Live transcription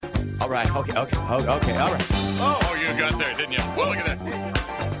right. Okay. All right. Oh, you got there, didn't you? Well, look at that.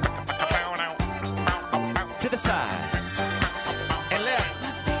 To the side. And left.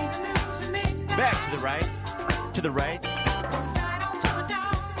 Back to the right. To the right.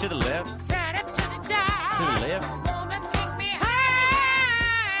 To the left. To the left.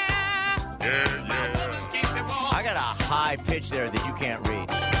 Yeah. I got a high pitch there that you can't reach.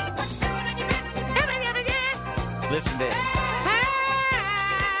 Listen to this.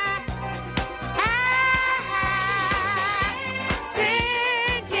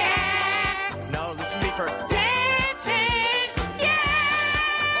 No, listen to me first.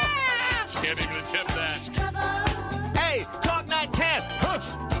 Can't even attempt that. Hey, Talk 910. Hush.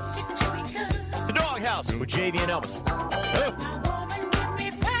 The Doghouse with JV and Elvis.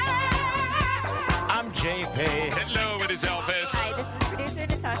 I'm JP. Hello, it is Elvis. Hi, this is producer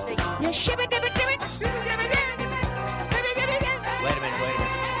Natasha.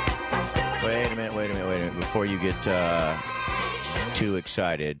 Wait a minute. Before you get too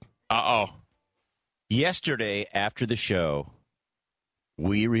excited. Uh-oh. Yesterday, after the show,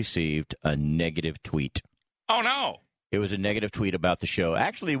 we received a negative tweet. Oh, no. It was a negative tweet about the show.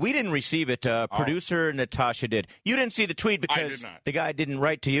 Actually, we didn't receive it. Producer Natasha did. You didn't see the tweet because the guy didn't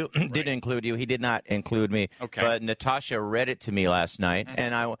write to you, didn't include you. He did not include me. Okay. But Natasha read it to me last night,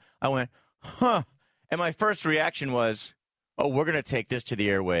 and I went, huh. And my first reaction was, oh, we're going to take this to the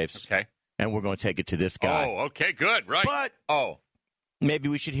airwaves. Okay. And we're going to take it to this guy. Oh, okay, good, right. But maybe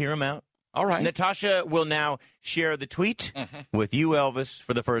we should hear him out. All right. Natasha will now share the tweet with you, Elvis,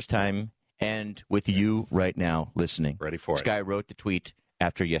 for the first time, and with you right now listening. Ready for this it. This guy wrote the tweet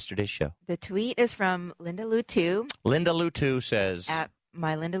after yesterday's show. The tweet is from Linda Lou 2. Linda Lou 2 says... At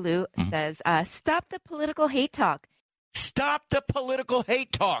my Linda Lou says, stop the political hate talk. Stop the political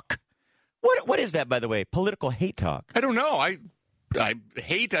hate talk. What is that, by the way? Political hate talk? I don't know. I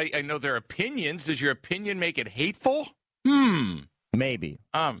hate. I know their opinions. Does your opinion make it hateful? Maybe.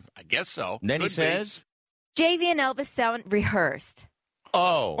 I guess so. Then he says... JV and Elvis sound rehearsed.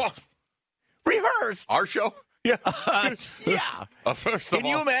 Oh. Rehearsed? Our show? Yeah. Yeah. First of Can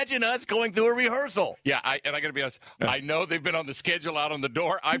you imagine us going through a rehearsal? Yeah, I got to be honest. I know they've been on the schedule out on the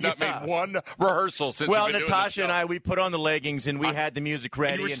door. I've not made one rehearsal since. Well, we've been Natasha and I, we put on the leggings and we had the music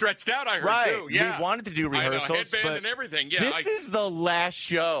ready. And you were stretched out, I heard, right. too. Yeah. We wanted to do rehearsals. I know, headband and everything. Yeah, this is the last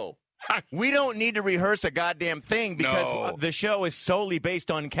show. We don't need to rehearse a goddamn thing because the show is solely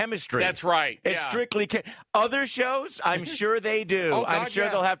based on chemistry. That's right. It's strictly other shows, I'm sure they do. I'm sure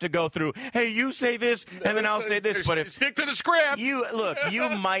they'll have to go through, hey, you say this, and then I'll say this. But if stick to the script. You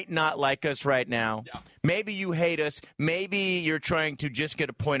might not like us right now. Yeah. Maybe you hate us. Maybe you're trying to just get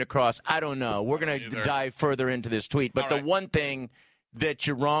a point across. I don't know. We're going to dive further into this tweet. But the one thing that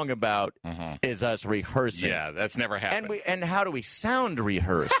you're wrong about is us rehearsing. Yeah, that's never happened. And how do we sound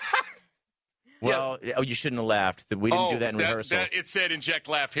rehearsed? Well, you shouldn't have laughed. We didn't do that in rehearsal. It said inject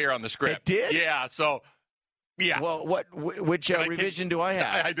laugh here on the script. It did? Yeah, so... Yeah. Well, which revision do I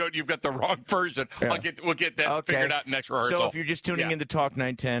have? I don't. You've got the wrong version. Yeah. We'll get that figured out next rehearsal. So if you're just tuning in to Talk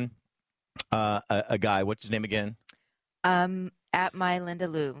 910, a guy, what's his name again? At my Linda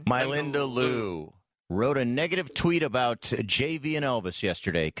Lou. My Linda Lou wrote a negative tweet about JV and Elvis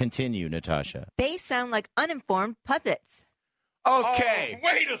yesterday. Continue, Natasha. They sound like uninformed puppets. Okay. Oh,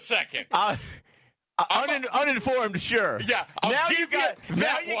 wait a second. Uninformed, sure. Yeah. Now you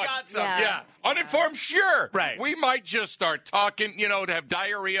got some. Yeah. Uninformed, sure. Right. We might just start talking, to have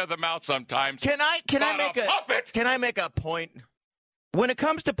diarrhea of the mouth sometimes. Can I make a point? When it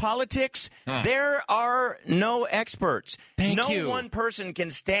comes to politics, there are no experts. No one person can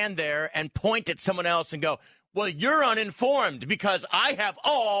stand there and point at someone else and go, well, you're uninformed because I have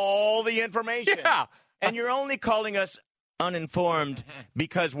all the information. Yeah. And you're only calling us uninformed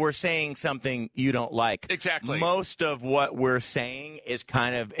because we're saying something you don't like. Exactly. Most of what we're saying is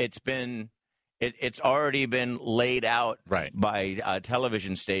it's already been laid out by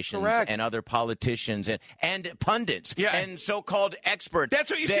television stations and other politicians and pundits and so-called experts. That's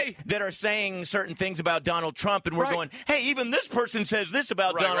what you say. That are saying certain things about Donald Trump, and we're going, hey, even this person says this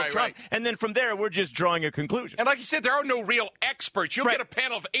about Donald Trump. And then from there, we're just drawing a conclusion. And like you said, there are no real experts. You'll get a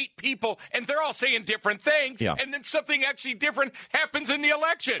panel of 8 people, and they're all saying different things, and then something actually different happens in the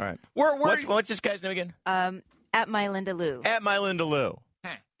election. Right. What's this guy's name again? At my Linda Lou. At my Linda Lou.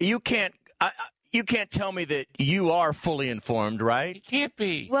 You can't tell me that you are fully informed, right? It can't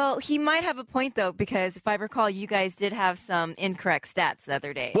be. Well, he might have a point, though, because if I recall, you guys did have some incorrect stats the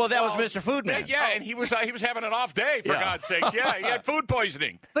other day. Well, that was Mr. Foodman. Yeah, and he was having an off day, for God's sakes. Yeah, he had food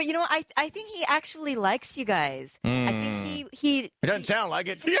poisoning. But, I think he actually likes you guys. I think he... It doesn't sound like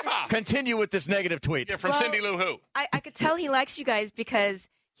it. Yeah. Continue with this negative tweet. Yeah, from Cindy Lou Who. I could tell he likes you guys because...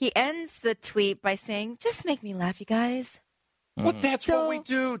 he ends the tweet by saying, "Just make me laugh, you guys." Well, that's what we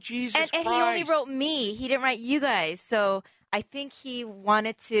do. Jesus Christ. And he only wrote me. He didn't write you guys. So I think he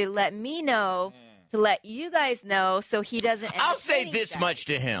wanted to let me know, to let you guys know, so he doesn't. I'll say this much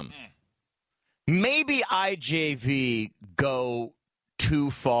to him. Maybe IJV go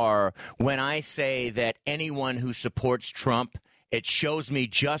too far when I say that anyone who supports Trump, it shows me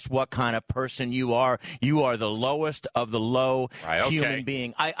just what kind of person you are. You are the lowest of the low human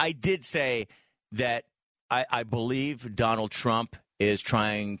being. I did say that I believe Donald Trump is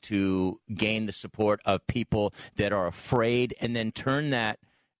trying to gain the support of people that are afraid and then turn that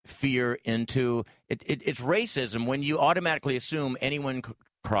fear into it's racism when you automatically assume anyone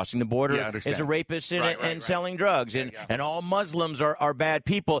crossing the border is a rapist and selling drugs, and all Muslims are bad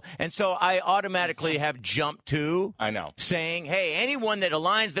people. And so I automatically have jumped to saying, hey, anyone that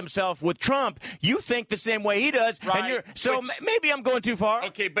aligns themselves with Trump, you think the same way he does. Right. And maybe I'm going too far.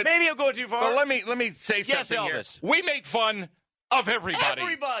 Okay, but maybe I'm going too far. But let me say something here. We make fun of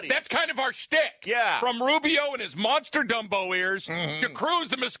everybody. That's kind of our shtick. Yeah. From Rubio and his monster Dumbo ears to Cruz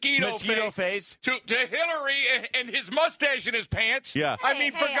the mosquito face to Hillary and his mustache in his pants. Yeah. I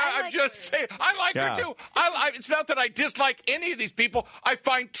mean, I'm just saying. I like her too. It's not that I dislike any of these people. I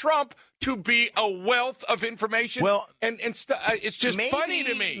find Trump to be a wealth of information. Well, and it's just funny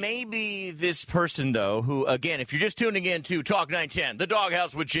to me. Maybe this person, though, who, again, if you're just tuning in to Talk 910, the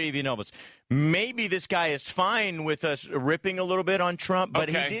Doghouse with JV and Elvis, maybe this guy is fine with us ripping a little bit on Trump, but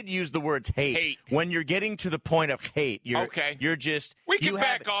he did use the words hate. When you're getting to the point of hate, you're just we can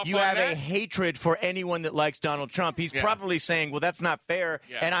back off. You have a hatred for anyone that likes Donald Trump. He's probably saying, well, that's not fair,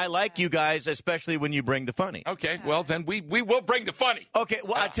 and I like you guys, especially when you bring the funny. Okay, well, then we will bring the funny. Okay,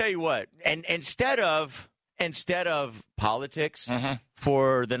 well, I'll tell you what, and instead of politics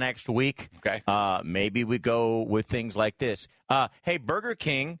for the next week, maybe we go with things like this. Hey, Burger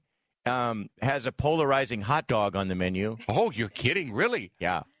King has a polarizing hot dog on the menu. Oh, you're kidding, really?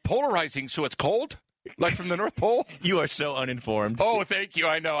 Yeah. Polarizing so it's cold? Like from the North Pole? You are so uninformed. Oh, thank you.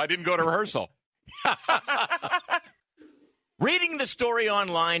 I know. I didn't go to rehearsal. Reading the story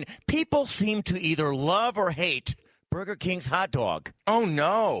online, people seem to either love or hate Burger King's hot dog. Oh,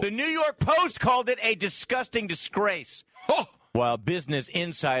 no. The New York Post called it a disgusting disgrace. Oh. While Business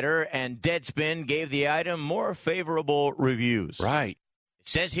Insider and Deadspin gave the item more favorable reviews. Right. It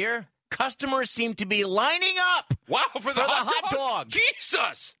says here, customers seem to be lining up for the hot dog.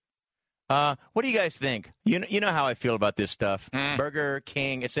 Jesus! What do you guys think? You know how I feel about this stuff. Burger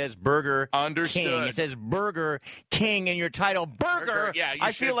King. It says Burger King. It says Burger King in your title. Burger. Yeah,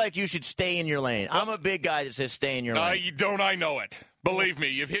 I feel like you should stay in your lane. I'm a big guy that says stay in your lane. I know it. Believe me,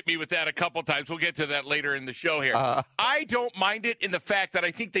 you've hit me with that a couple times. We'll get to that later in the show here. I don't mind it in the fact that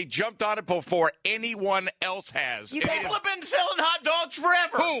I think they jumped on it before anyone else has. People have been selling hot dogs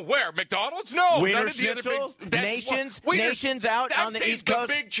forever. Who? Where? McDonald's? No. Wiener Schnitzel? Nations out on the East Coast?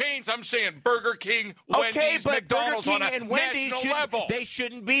 The big chains. I'm saying Burger King, Wendy's, but McDonald's Burger King on a and Wendy's national level. They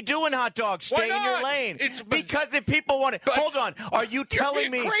shouldn't be doing hot dogs. Why Stay in your not? lane. Because if people want it. Hold on. Are you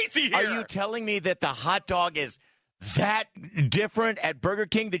telling me? Crazy here. Are you telling me that the hot dog is that different at Burger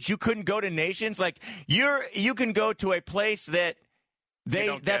King that you couldn't go to Nations? Like you can go to a place that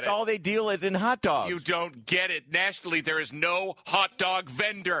that's all they deal is in hot dogs. You don't get it. Nationally, there is no hot dog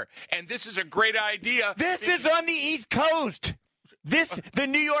vendor, and this is a great idea. This is on the East Coast. The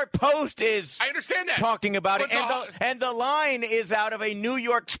New York Post is I understand that. Talking about it, and the line is out of a New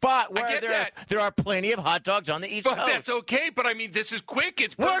York spot where there are plenty of hot dogs on the East Coast. But that's okay. But I mean, this is quick.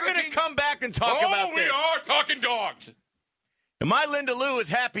 We're going to come back and talk about this. We are talking dogs. My Linda Lou is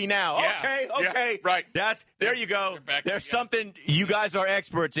happy now. Yeah, okay, right. There you go. There's something you guys are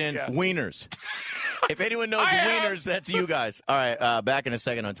experts in. Wieners. If anyone knows wieners, that's you guys. All right, back in a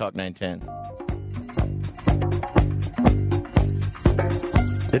second on Talk 910.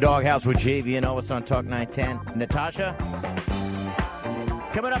 The Doghouse with JV and Elvis on Talk 910. Natasha,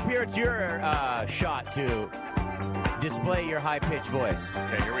 coming up here, it's your shot to display your high-pitched voice.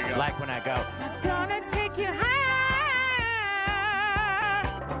 Okay, here we go. Like when I go, I'm gonna take you high.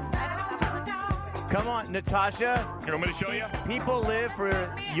 Come on, Natasha. You want me to show you? People live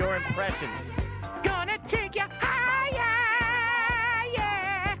for your impressions. Gonna take you higher,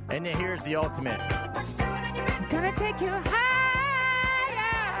 yeah. And then here's the ultimate. Gonna take you higher.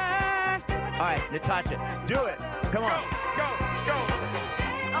 All right, Natasha, do it. Come on. Go.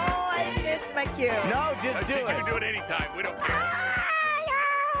 Oh, I missed my cue. No, just do it. You can do it anytime. We don't care.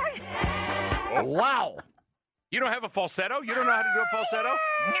 Wow. You don't have a falsetto? You don't know how to do a falsetto?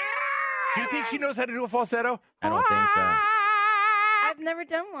 Do you think she knows how to do a falsetto? I don't think so. I've never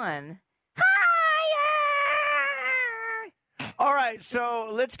done one. All right, so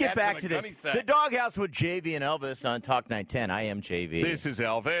let's get back to this. Sack. The Doghouse with JV and Elvis on Talk 910. I am JV. This is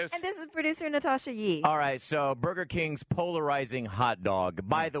Elvis. And this is producer Natasha Yee. All right, so Burger King's polarizing hot dog.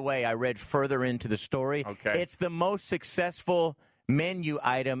 By the way, I read further into the story. Okay. It's the most successful menu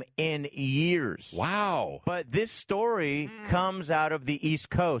item in years. Wow. But this story comes out of the East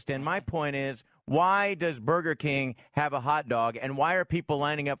Coast, and my point is, why does Burger King have a hot dog, and why are people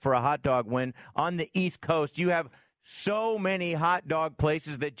lining up for a hot dog when on the East Coast you have so many hot dog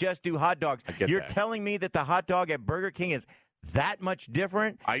places that just do hot dogs? You're telling me that the hot dog at Burger King is that much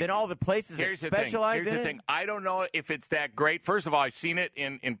different than all the places that specialize in it? Here's the thing. I don't know if it's that great. First of all, I've seen it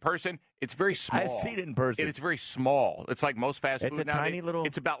in person. It's very small. I've seen it in person. It's very small. It's like most fast food. It's a tiny little.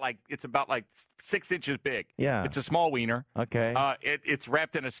 It's about like 6 inches big. Yeah. It's a small wiener. Okay. It's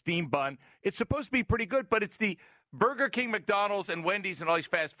wrapped in a steam bun. It's supposed to be pretty good, but it's the Burger King, McDonald's, and Wendy's and all these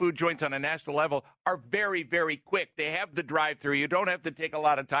fast food joints on a national level are very, very quick. They have the drive-through. You don't have to take a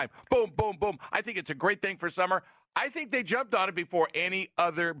lot of time. Boom, boom, boom. I think it's a great thing for summer. I think they jumped on it before any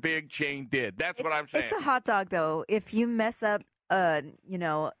other big chain did. That's what I'm saying. It's a hot dog, though. If you mess up,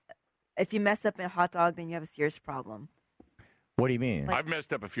 if you mess up in a hot dog, then you have a serious problem. What do you mean? I've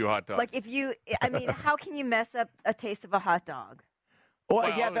messed up a few hot dogs. Like how can you mess up a taste of a hot dog?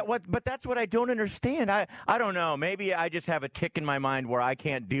 Well, yeah, but that's what I don't understand. I don't know. Maybe I just have a tick in my mind where I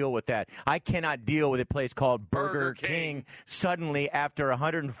can't deal with that. I cannot deal with a place called Burger King suddenly after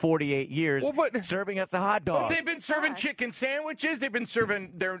 148 years serving us a hot dog. Well, they've been serving chicken sandwiches. They've been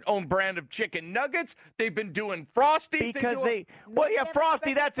serving their own brand of chicken nuggets. They've been doing Frosties.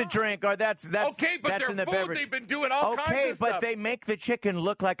 Frosty, that's a drink, or that's okay, but that's their in the food, beverage. they've been doing all kinds of stuff. Okay, but they make the chicken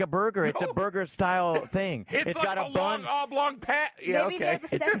look like a burger. It's a burger-style thing. It's like got a bun. long oblong pat. Yeah, Maybe they have a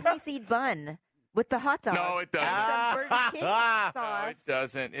sesame seed bun with the hot dog. No, it doesn't. Some Burger King sauce. No, it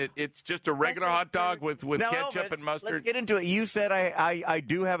doesn't. It's just a regular hot dog with ketchup and mustard. Let's get into it. You said I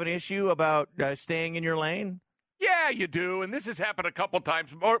do have an issue about staying in your lane? Yeah, you do, and this has happened a couple times.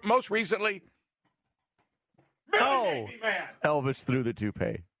 Most recently, Elvis threw the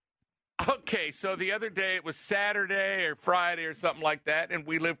toupee. Okay, so the other day, it was Saturday or Friday or something like that, and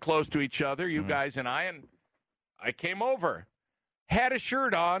we live close to each other, you guys and I came over. Had a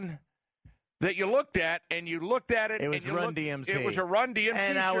shirt on that you looked at, and you looked at it. It was Run DMC. It was a Run DMC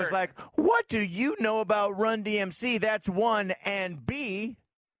and I shirt. was like, what do you know about Run DMC? That's one. And B,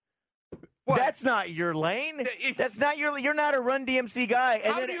 that's not your lane. That's not you're not a Run DMC guy.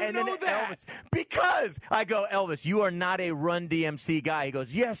 And How do you know that? Elvis, because I go, Elvis, you are not a Run DMC guy. He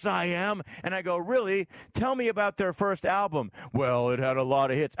goes, yes, I am. And I go, really? Tell me about their first album. Well, it had a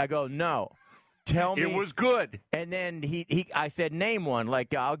lot of hits. I go, no. Tell me. It was good. And then I said, name one.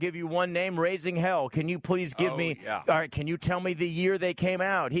 Like, I'll give you one name, Raising Hell. Can you please give me, all right, can you tell me the year they came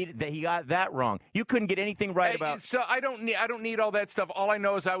out? He got that wrong. You couldn't get anything right about. So I don't need all that stuff. All I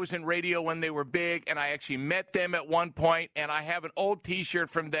know is I was in radio when they were big, and I actually met them at one point, and I have an old T-shirt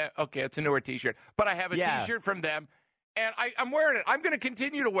from them. Okay, it's a newer T-shirt, but I have a T-shirt from them. And I'm wearing it. I'm going to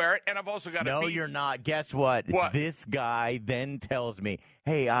continue to wear it, and I've also got No, you're not. Guess what? This guy then tells me,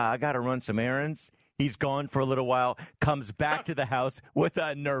 hey, I got to run some errands. He's gone for a little while, comes back to the house with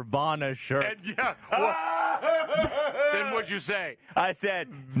a Nirvana shirt. And then what'd you say? I said,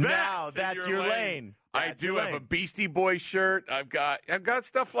 now that's your lane. I do have a Beastie Boys shirt. I've got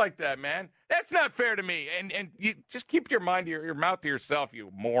stuff like that, man. That's not fair to me. And you just keep your mouth to yourself, you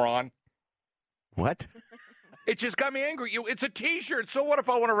moron. What? It just got me angry. It's a T-shirt. So what if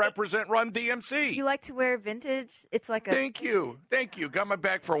I want to represent Run DMC? You like to wear vintage? It's like a... Thank you. Got my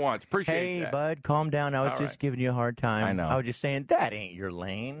back for once. Appreciate that. Hey, bud, calm down. I was just giving you a hard time. I know. I was just saying, that ain't your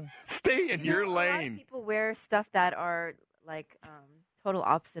lane. Stay in your lane. A lot of people wear stuff that are like total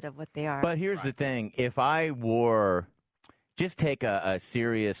opposite of what they are. But here's the thing. If I wore... Just take a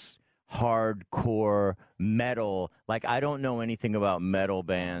serious... hardcore metal, like I don't know anything about metal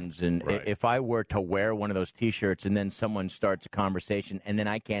bands, and if I were to wear one of those T-shirts and then someone starts a conversation and then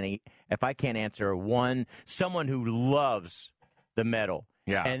if I can't answer someone who loves the metal,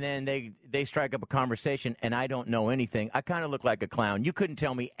 and then they strike up a conversation and I don't know anything, I kind of look like a clown. You couldn't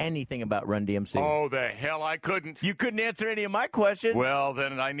tell me anything about Run DMC. Oh, the hell I couldn't. You couldn't answer any of my questions. Well,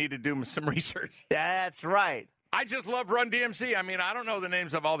 then I need to do some research. That's right. I just love Run DMC. I mean, I don't know the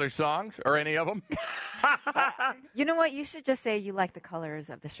names of all their songs or any of them. You know what? You should just say you like the colors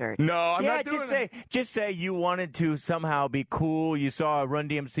of the shirt. No, I'm not doing it. Just say you wanted to somehow be cool. You saw a Run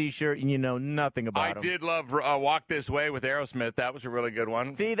DMC shirt and you know nothing about them. I did love Walk This Way with Aerosmith. That was a really good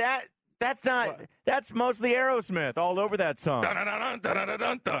one. See, that's mostly Aerosmith all over that song.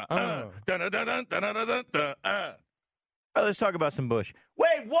 All right, let's talk about some Bush.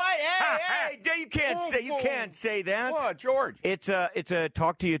 Wait, what? Hey, you can't say that. What, George? It's a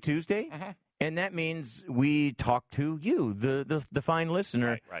Talk to You Tuesday. Uh-huh. And that means we talk to you, the fine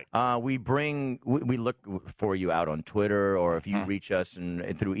listener. Right. We look for you out on Twitter, or if you reach us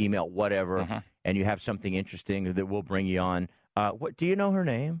and through email, whatever, and you have something interesting that we'll bring you on. What do you know her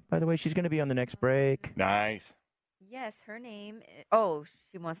name? By the way, she's going to be on the next break. Nice. Yes, her name. Oh,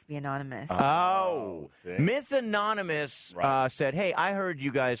 she wants to be anonymous. Miss Anonymous said, "Hey, I heard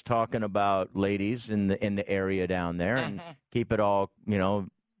you guys talking about ladies in the area down there, and keep it all,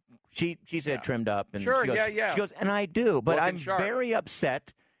 She said trimmed up. And sure, she goes, yeah. She goes, and I do, but Looking I'm sharp. very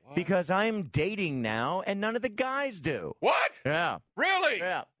upset because I'm dating now, and none of the guys do. What? Yeah. Really?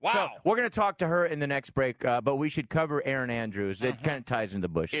 Yeah. Wow. So we're going to talk to her in the next break, but we should cover Erin Andrews. It kind of ties into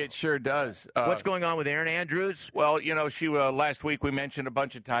Bush. It sure does. What's going on with Erin Andrews? Well, she last week we mentioned a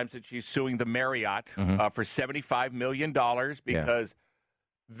bunch of times that she's suing the Marriott for $75 million because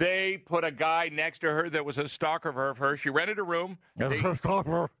they put a guy next to her that was a stalker of hers. She rented a room. Their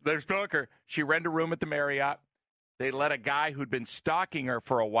stalker. She rented a room at the Marriott. They let a guy who'd been stalking her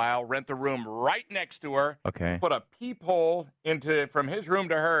for a while rent the room right next to her. Okay. Put a peephole from his room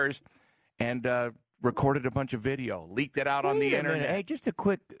to hers, and recorded a bunch of video. Leaked it out on the internet. Hey, just a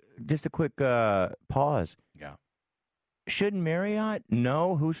quick pause. Yeah. Shouldn't Marriott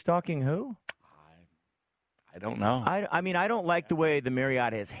know who's stalking who? I don't know. I mean, I don't like the way the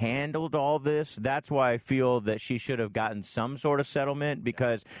Marriott has handled all this. That's why I feel that she should have gotten some sort of settlement,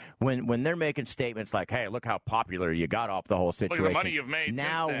 because when they're making statements like, hey, look how popular you got off the whole situation. Look at the money you've made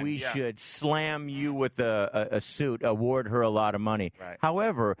now since then. we should slam you with a suit, award her a lot of money. Right.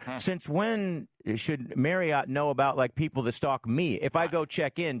 However, since when should Marriott know about people that stalk me? If I go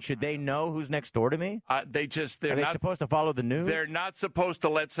check in, should they know who's next door to me? Are they supposed to follow the news? They're not supposed to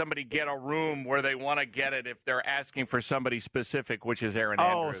let somebody get a room where they want to get it if they're asking for somebody specific, which is Erin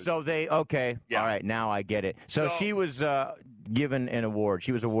Andrews. Oh, so okay. Yeah. All right, now I get it. So she was given an award.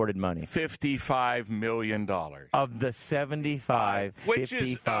 She was awarded money. $55 million. Of the 75, which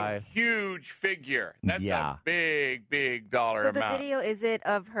 55. is a huge figure. That's Yeah. a big, big dollar So amount. the video, is it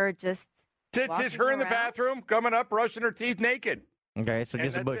of her just It's her in the around? bathroom, coming up, brushing her teeth naked. Okay, so And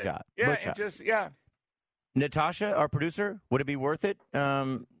just a that's bush it. shot. Yeah, Bush and shot. Natasha, our producer, would it be worth it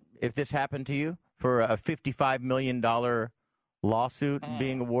if this happened to you for a $55 million lawsuit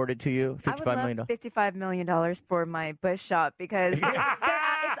being awarded to you? I would love $55 million for my bush shop because it's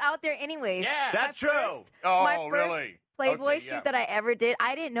out there anyways. Yeah, that's true. My first really? Playboy Okay, shoot that I ever did,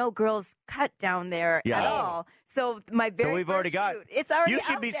 I didn't know girls cut down there Yeah. at all. So my very we've already first got. shoot, it's already You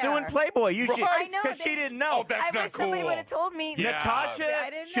should out be there. suing Playboy. You should, I know, because she didn't know. Oh, that's I not wish somebody cool. would have told me. Yeah. Natasha I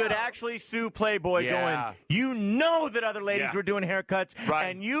didn't should know. actually sue Playboy Yeah. going, you know that other ladies Yeah. were doing haircuts, Right.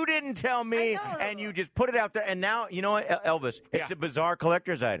 and you didn't tell me, I know. and you just put it out there. And now, you know what, Elvis, it's Yeah. a bizarre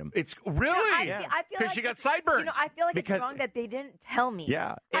collector's item. It's really? I feel Because like she got sideburns. I feel like Because- it's wrong that they didn't tell me.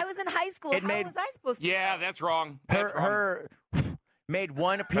 Yeah. I was in high school. it How made- was I supposed to? Yeah, know? that's wrong. That's wrong. Her made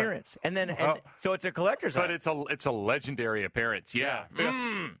one appearance, and then so it's a collector's But item. it's a legendary appearance. Yeah.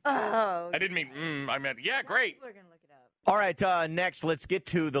 Oh. I didn't mean I meant great. People are gonna look it up. All right, next, let's get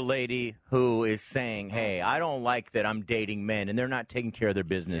to the lady who is saying, hey, I don't like that I'm dating men, and they're not taking care of their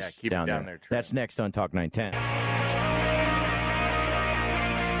business Yeah, keep it down down there. there, Trey. That's next on Talk 910.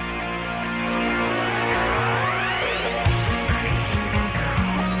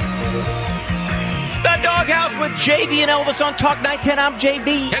 The Doghouse with JV and Elvis on Talk 910. I'm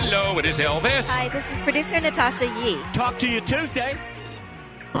JV. Hello, it is Elvis. Hi, this is producer Natasha Yee. Talk to you Tuesday.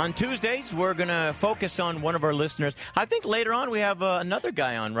 On Tuesdays, we're going to focus on one of our listeners. I think later on we have another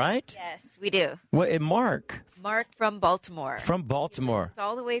guy on, right? Yes, we do. Mark. Mark from Baltimore. From Baltimore. It's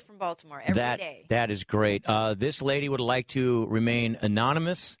all the way from Baltimore every day. That is great. This lady would like to remain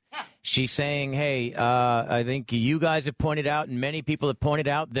anonymous. She's saying, hey, I think you guys have pointed out, and many people have pointed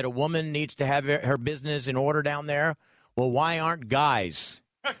out, that a woman needs to have her business in order down there. Well, why aren't guys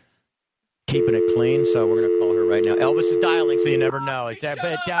keeping it clean? So we're going to call her right now. Elvis is dialing, so you never know. He said,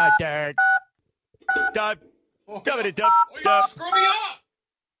 Screw me up.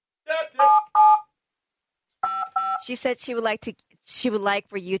 She said she would like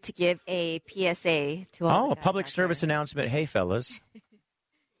for you to give a PSA to all the a guys public out service there. announcement. Hey, fellas.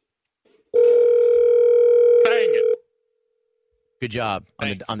 Bang it. Good job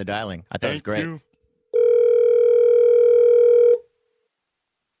on the dialing. I thought it was great. You.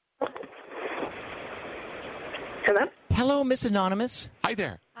 Hello? Hello, Miss Anonymous. Hi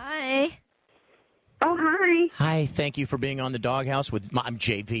there. Hi. Oh, hi. Hi, thank you for being on the Doghouse with I'm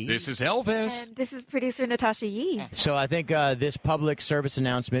JV. This is Elvis. And this is producer Natasha Yee. So I think this public service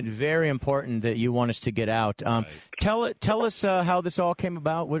announcement, very important that you want us to get out. Right. Tell us how this all came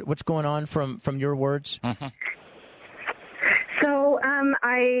about. What's going on from your words? So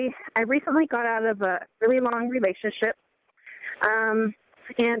I recently got out of a really long relationship. And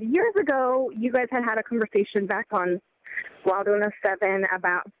years ago, you guys had a conversation back on Wild 107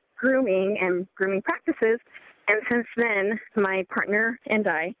 about grooming and grooming practices. And since then, my partner and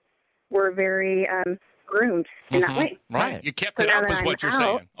I were very groomed in that way. Right. You kept So it now up that is what I'm you're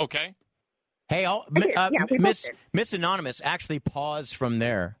out- saying. Okay. Hey, we both did. Miss Anonymous, actually pause from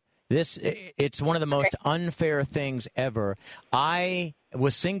there. It's one of the most unfair things ever. I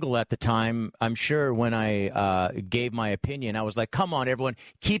was single at the time. I'm sure when I gave my opinion, I was like, come on, everyone,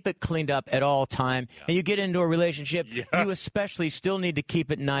 keep it cleaned up at all time. Yeah. And you get into a relationship, you especially still need to keep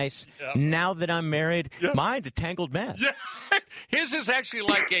it nice. Yeah. Now that I'm married, mine's a tangled mess. Yeah. His is actually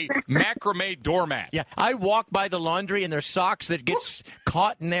like a macrame doormat. Yeah, I walk by the laundry and there's socks that gets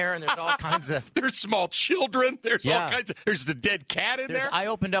caught in there, and there's all kinds of... There's small children. There's all kinds of... There's the dead cat in there. I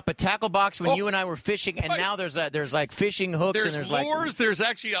opened up a tackle box when you and I were fishing, and now there's like fishing hooks. There's and lures. Like, there's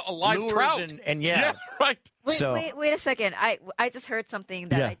actually a live trout. And right. Wait a second. I just heard something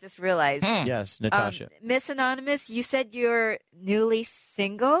that I just realized. Yes, Natasha. Miss Anonymous, you said you're newly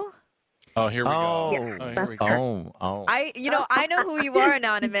single? Oh, here we go. Yeah, here we go. I know who you are,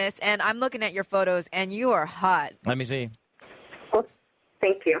 Anonymous, and I'm looking at your photos, and you are hot. Let me see. Well,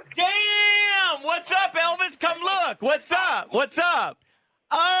 thank you. Damn! What's up, Elvis? Come look. What's up?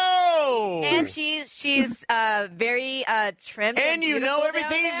 Oh! And she's very trimmed. And you know beautiful down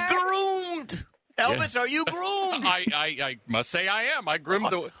everything's there. groomed. Elvis, are you groomed? I must say I am. I groomed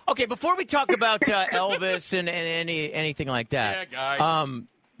the... Okay, before we talk about Elvis and anything like that. Yeah, guys.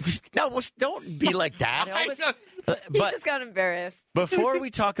 No, don't be like that, Elvis. He just got embarrassed. Before we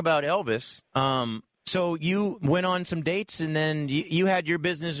talk about Elvis, so you went on some dates and then you had your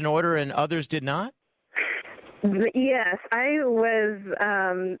business in order and others did not? Yes, I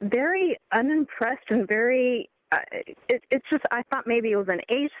was very unimpressed and very. It's just I thought maybe it was an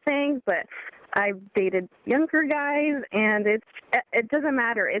age thing, but I've dated younger guys, and it doesn't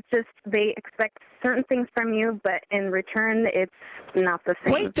matter. It's just they expect certain things from you, but in return, it's not the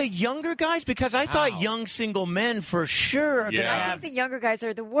same. Wait, the younger guys? Because I thought young single men for sure are going to I have... think the younger guys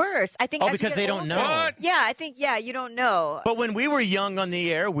are the worst. I think. Oh, as you because get they don't older- know. What? Yeah, I think. Yeah, you don't know. But when we were young on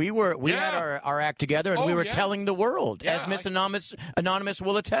the air, we had our act together, and we were telling the world, as Miss Anonymous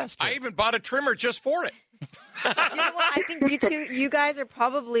will attest to. I even bought a trimmer just for it. You know what? I think you guys are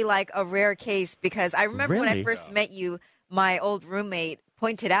probably like a rare case because I remember when I Really? first met you, my old roommate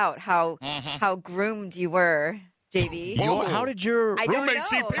pointed out how groomed you were, JV. How did your I don't roommate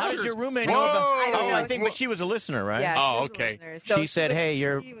see know. pictures? How did your roommate Whoa. know about? I don't know. I think, but she was a listener, right? Yeah, Oh, she was a okay. listener. So She said, "Hey,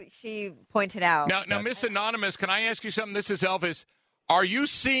 you're." She pointed out. Now, Miss Anonymous, can I ask you something? This is Elvis. Are you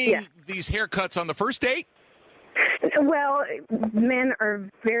seeing these haircuts on the first date? Well, men are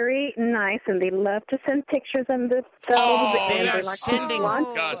very nice, and they love to send pictures of themselves. Oh, and they're they like to sending-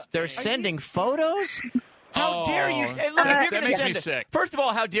 flaunt. They're sending photos? How dare you? Hey, look, if that you're going to makes send me sick. First of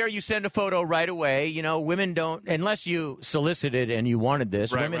all, how dare you send a photo right away? You know, women don't, unless you solicited and you wanted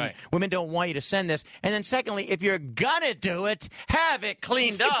this, Right. women don't want you to send this. And then secondly, if you're going to do it, have it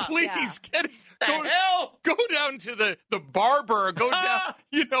cleaned up. Please get it. hell? Go down to the barber or go down,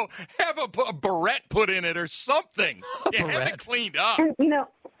 have a barrette put in it or something. Have barrette. it cleaned up. And,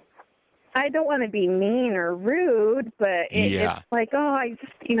 I don't want to be mean or rude, but it's like, I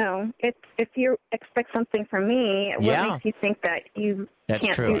just, if you expect something from me, what makes you think that you That's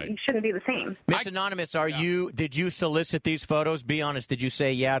can't true. you shouldn't do the same? Miss Anonymous, did you solicit these photos? Be honest. Did you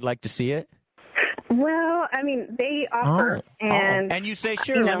say, I'd like to see it? Well, I mean, they offer, and you say,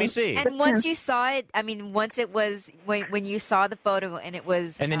 sure, let me see. And once you saw it, I mean, once it was when you saw the photo and it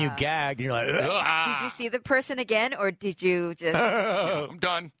was, and then you gagged, and you're like, ugh. did you see the person again, or did you just? I'm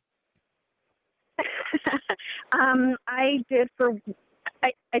done. I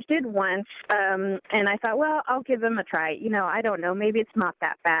did once, and I thought, well, I'll give them a try. I don't know. Maybe it's not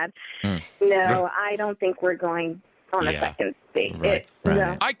that bad. No, I don't think we're going on a second date.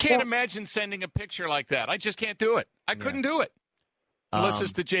 Right. I can't imagine sending a picture like that. I just can't do it. I couldn't do it. Unless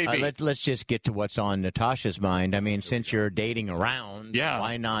it's the JV. Let's just get to what's on Natasha's mind. I mean, since you're dating around,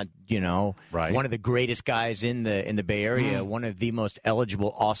 why not, one of the greatest guys in the Bay Area, one of the most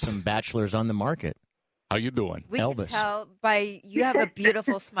eligible, awesome bachelors on the market. How you doing? We Elvis. could tell you have a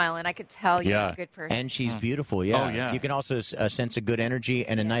beautiful smile, and I could tell you're a good person. And she's beautiful, yeah. Oh, yeah. You can also sense a good energy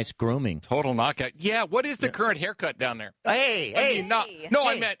and a nice grooming. Total knockout. Yeah, what is the current haircut down there? Hey. I mean,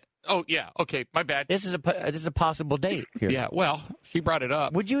 I meant Oh, yeah. Okay, my bad. This is a possible date here. Yeah, well, she brought it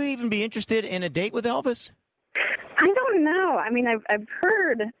up. Would you even be interested in a date with Elvis? I don't know. I mean, I've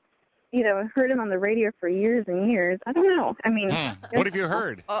heard, heard him on the radio for years and years. I don't know. I mean, What have you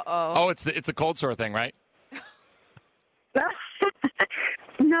heard? Uh-oh. Oh, it's the cold sore thing, right?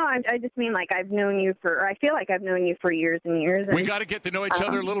 No, I just mean like I feel like I've known you for years and years. And, We got to get to know each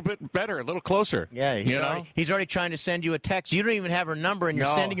other a little bit better, a little closer. Yeah, you he's already trying to send you a text. You don't even have her number, and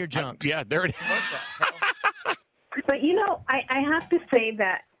you're sending her junk. Yeah, there it is. But I have to say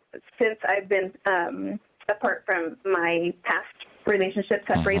that since I've been apart from my past relationship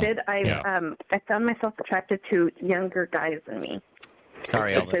separated, I found myself attracted to younger guys than me.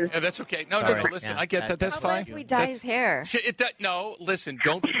 Sorry, Elvis. Yeah, that's okay. No, listen, I get that. That's How fine. about if we dye his hair? No, listen,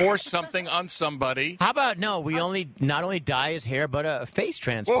 don't force something on somebody. How about we not only dye his hair, but a face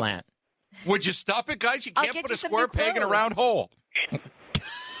transplant? Well, would you stop it, guys? You I'll can't get put you a some square new peg in a clothes. round hole.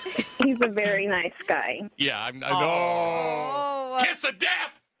 He's a very nice guy. Yeah, I know. Oh. Kiss of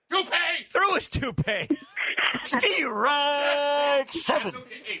death! Toupee! Through his toupee. Steve right. That's okay.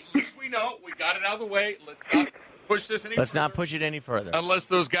 Hey, at least we know. We got it out of the way. Let's not push this any Let's further. not push it any further. Unless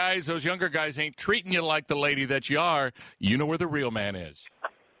those younger guys ain't treating you like the lady that you are, you know where the real man is.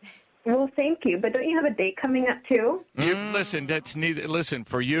 Well, thank you. But don't you have a date coming up, too? Listen, that's neither. Listen,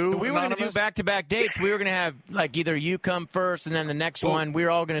 for you, We were going to do Anonymous, back-to-back dates. We were going to have, either you come first and then the next one. We were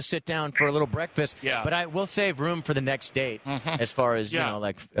all going to sit down for a little breakfast. Yeah. But we'll save room for the next date as far as,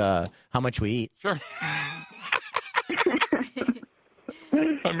 how much we eat. Sure.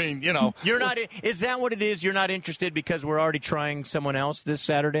 I mean, You're not. Is that what it is? You're not interested because we're already trying someone else this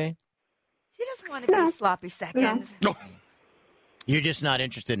Saturday? She doesn't want to be sloppy seconds. No. You're just not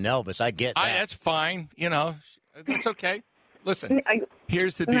interested in Elvis. I get that. That's fine. That's okay. Listen,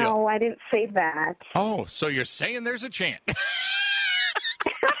 here's the deal. No, I didn't say that. Oh, so you're saying there's a chance?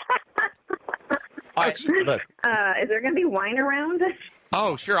 All right, look. Is there going to be wine around?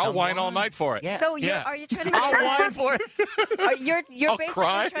 Oh, sure. I'll whine all night for it. Yeah. So Yeah. are you trying to say I'll whine for it. you're I'll basically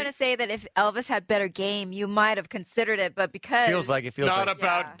cry. trying to say that if Elvis had better game, you might have considered it, but because Feels like Not like.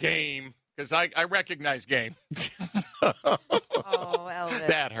 about game, because I recognize game. oh Elvis.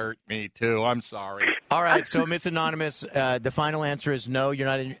 That hurt me, too. I'm sorry. All right, so Miss Anonymous, the final answer is no. You're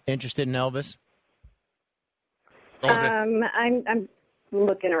not interested in Elvis. I'm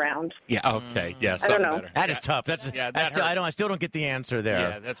looking around. Yeah, okay. Yeah, I don't know. better. That is tough. I still don't get the answer there.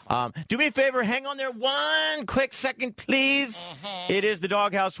 Yeah, that's fine. Do me a favor, hang on there one quick second, please. It is the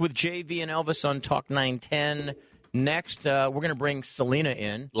Doghouse with JV and Elvis on Talk 910. Next, we're going to bring Selena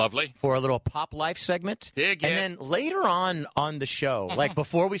in. Lovely. For a little Pop Life segment. Dig and it. then later on the show,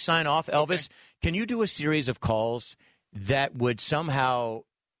 before we sign off, Elvis, can you do a series of calls that would somehow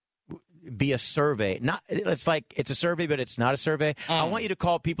be a survey? It's a survey, but it's not a survey. I want you to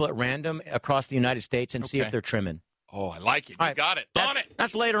call people at random across the United States and see if they're trimming. Oh, I like it. All You right. got it. On it.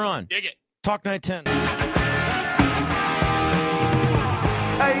 That's later on. Dig it. Talk 910.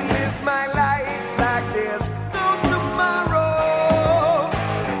 I live my life like there's no tomorrow.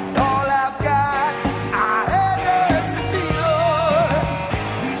 All I've got, I had to steal.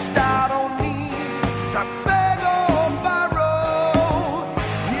 Reached out on me, tried to beg or borrow.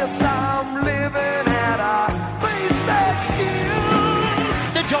 Yes, I'm living at a place that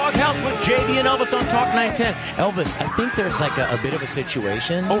The Doghouse with JV and Elvis on Talk 910. Elvis, I think there's a bit of a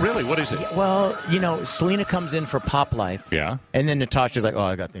situation. Oh, really? What is it? Well, Selena comes in for Pop Life. Yeah. And then Natasha's like,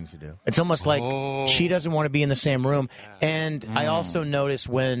 I got things to do. It's almost like she doesn't want to be in the same room. And I also notice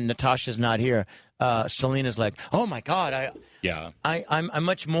when Natasha's not here, Selena's like, oh, my God, I'm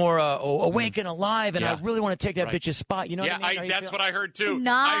much more awake and alive, and I really want to take that bitch's spot. You know what I mean? That's what I heard, too.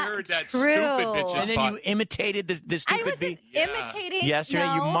 Not I heard that true. stupid bitch's And then spot. you imitated the I stupid wasn't beat. imitating. Yesterday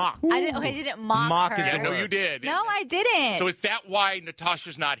no. you mocked. I didn't mock Mock her. is the Yeah, no, word. you did. No, I didn't. So is that why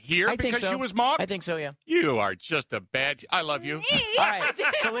Natasha's not here? I think because so. she was mocked? I think so, yeah. You are just a bad... I love you. All right,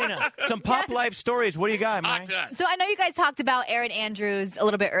 Selena, some Pop Life stories. What do you got, Hot man? done. So I know you guys talked about Erin Andrews a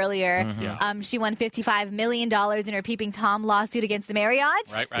little bit earlier. Yeah. She won $55 million in her Peeping Tom lawsuit against the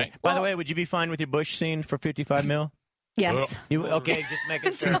Marriotts. Right. By the way, would you be fine with your Bush scene for $55 million? Yes. Okay, just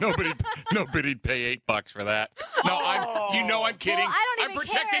making sure. Nobody'd pay $8 for that. No, I'm kidding. Well, I don't I'm even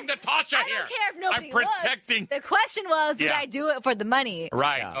protecting care. Natasha I here. don't care if nobody I'm protecting. looks. The question was, did Yeah. I do it for the money?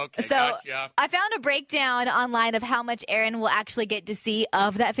 Right. Yeah. Okay. So Gotcha. I found a breakdown online of how much Erin will actually get to see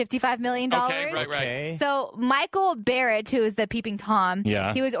of that $55 million. Okay. Right. Okay. So Michael Barrett, who is the Peeping Tom,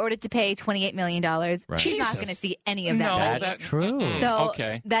 Yeah. he was ordered to pay $28 million. He's not Jesus. going to see any of that. No, money. That's true. So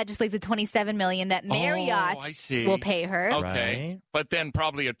Okay. that just leaves the $27 million that Marriott I see. will pay her. Okay. Right. But then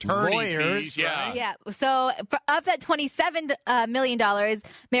probably attorney Lawyers, fees. Yeah. right? Yeah. So of that $27 million,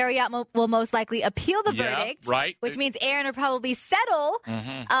 Marriott will most likely appeal the Yeah, verdict, right. which means Erin will probably settle.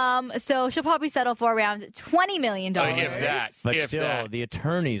 So she'll probably settle for around $20 million. If that. But if still, that. the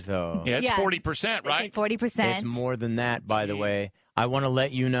attorneys, though, Yeah, it's Yeah. 40%, right? 40%. it's more than that, by the way. I want to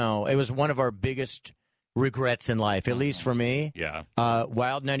let you know, it was one of our biggest regrets in life, at least for me. Yeah.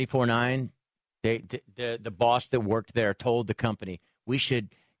 Wild 94.9, the boss that worked there told the company, we should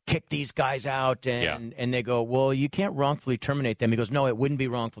kick these guys out. And they go, well, you can't wrongfully terminate them. He goes, no, it wouldn't be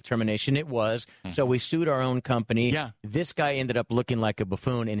wrongful termination. It was. So we sued our own company. Yeah. This guy ended up looking like a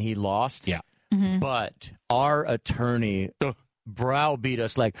buffoon, and he lost. Yeah. But our attorney browbeat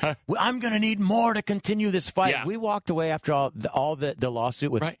us like, I'm going to need more to continue this fight. Yeah. We walked away after all the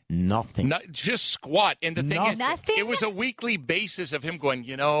lawsuit with nothing. Just squat. And the thing is, Nothing? it was a weekly basis of him going,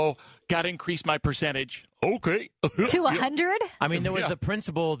 got to increase my percentage. Okay. To 100? I mean, there was the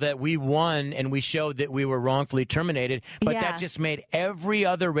principle that we won and we showed that we were wrongfully terminated, but that just made every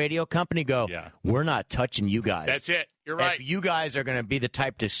other radio company go, we're not touching you guys. That's it. You're right. If you guys are going to be the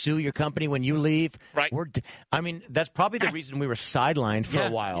type to sue your company when you leave, I mean, that's probably the reason we were sidelined for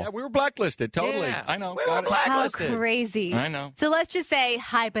a while. Yeah, we were blacklisted. Totally. Yeah. I know. We Got were it. How blacklisted. crazy. I know. So let's just say,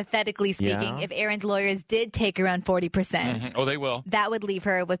 hypothetically speaking, Yeah. if Erin's lawyers did take around 40%, Oh, they will. that would leave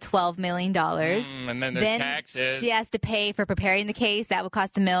her with $12 million. And then there's taxes. She has to pay for preparing the case. That would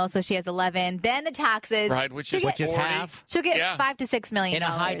cost $1 million, so she has 11. Then the taxes. Right, which is 40. half. She'll get $5 to $6 million. In a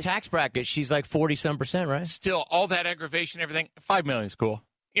high tax bracket, she's like 40-some%, right? Still, all that aggravation, everything, $5 million is cool.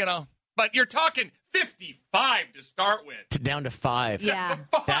 But you're talking 55 to start with. Down to 5. Yeah.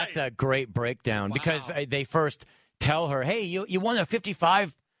 5. That's a great breakdown because they first tell her, hey, you won a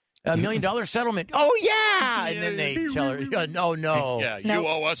 $55 million settlement. Oh, yeah. And then they tell her, no. Yeah, No, you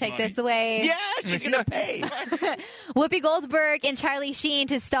owe us take money. this away. Yeah, she's going to pay. Whoopi Goldberg and Charlie Sheen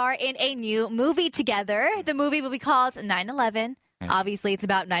to star in a new movie together. The movie will be called 9/11. Obviously, it's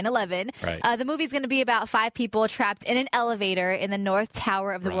about 9/11. Right. The movie's going to be about 5 people trapped in an elevator in the North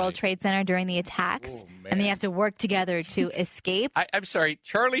Tower of the World Trade Center during the attacks. Oh, man. And they have to work together to escape. I'm sorry,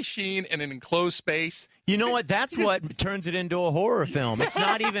 Charlie Sheen in an enclosed space. You know what? That's what turns it into a horror film. It's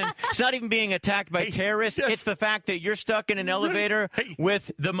not even being attacked by terrorists. yes. It's the fact that you're stuck in an elevator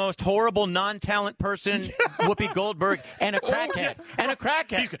with the most horrible non-talent person, Whoopi Goldberg, and a crackhead. And a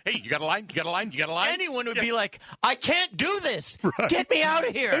crackhead. Hey, you got a line? You got a line? You got a line? Anyone would be like, I can't do this. Get me out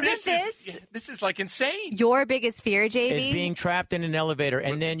of here. This is like insane. Your biggest fear, JB? Is being trapped in an elevator,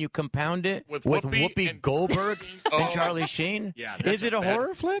 and then you compound it With with Whoopi Whoopi and- Goldberg and Oh. Charlie Sheen. Yeah, Is it a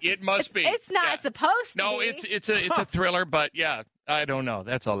horror flick? It must be. It's not Yeah. supposed to No, be. it's a thriller, but yeah, I don't know.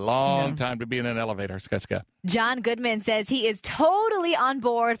 That's a long time to be in an elevator, Scott. John Goodman says he is totally on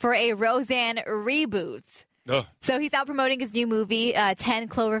board for a Roseanne reboot. Ugh. So he's out promoting his new movie, 10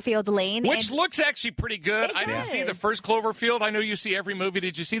 Cloverfield Lane. Which and looks actually pretty good. It I didn't see does. the first Cloverfield. I know you see every movie.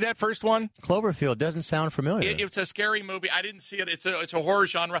 Did you see that first one? Cloverfield doesn't sound familiar. It's a scary movie. I didn't see it. It's a horror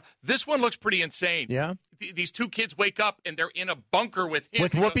genre. This one looks pretty insane. Yeah? These 2 kids wake up and they're in a bunker with him.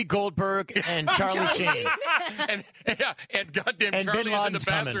 With Whoopi Goldberg and Charlie Sheen. and goddamn And Bin Charlie's in the Laden's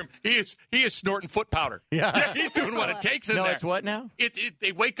coming. bathroom. He is snorting foot powder. Yeah. He's doing what it takes in No, there. it's what now?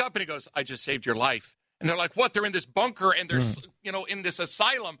 They wake up and he goes, I just saved your life. And they're like, what? They're in this bunker and they're, in this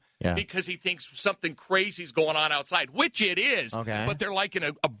asylum because he thinks something crazy's going on outside, which it is. Okay. But they're like in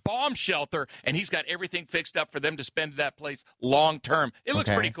a bomb shelter and he's got everything fixed up for them to spend that place long term. It looks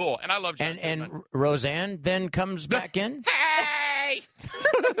Okay. pretty cool. And I love John And Goodman. Roseanne then comes back in? Hey!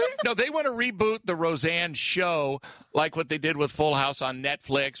 No, they want to reboot the Roseanne show like what they did with Full House on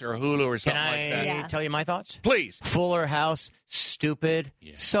Netflix or Hulu or Can something like that. Yeah. tell you my thoughts? Please. Fuller House, stupid,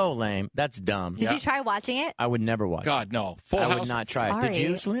 so lame. That's dumb. Did you try watching it? I would never watch it. God, no. Full I House. would not try it. Sorry. Did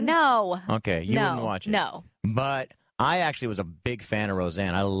you, Selena? No. Okay, you no. wouldn't watch it. No. But I actually was a big fan of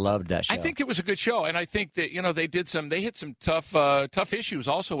Roseanne. I loved that show. I think it was a good show, and I think that they hit some tough issues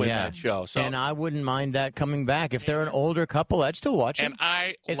also in that show. So, and I wouldn't mind that coming back. If they're an older couple, I'd still watch it. and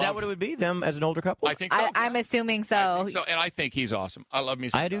I Is love, that what it would be? Them as an older couple? I think so. I'm assuming so. I think so, and I think he's awesome. I love me.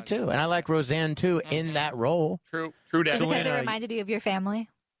 Some I do John. too, and I like Roseanne too in that role. True, Is it Dad. because it Selena, reminded you of your family?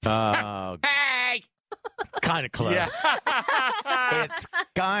 Hey. Kind of close. Yeah. It's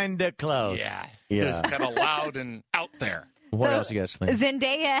kind of close. Yeah. Yeah. Just kind of loud and out there. What So, else you guys think?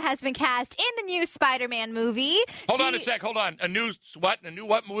 Zendaya has been cast in the new Spider-Man movie. Hold on a sec. Hold on. A new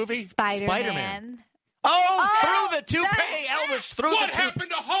what movie? Spider-Man. Spider-Man. Oh, through the toupee, Elvis, through What the toupee. happened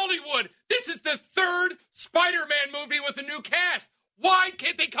to Hollywood? This is the 3rd Spider-Man movie with a new cast. Why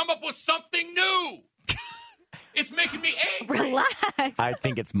can't they come up with something new? It's making me angry. Relax. I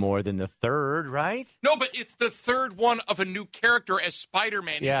think it's more than the third, right? No, but it's the third one of a new character as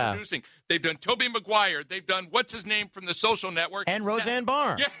Spider-Man introducing. They've done Tobey Maguire. They've done what's his name from the Social Network. And Roseanne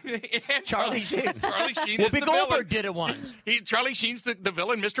Barr. Yeah, and Charlie Sheen. Charlie Sheen is Whoopi the Goldberg villain. did it once. Charlie Sheen's the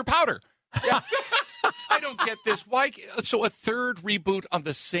villain, Mr. Powder. Yeah. I don't get this. Why? So a third reboot on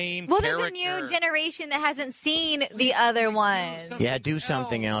the same Well, character. there's a new generation that hasn't seen the other ones. Yeah, do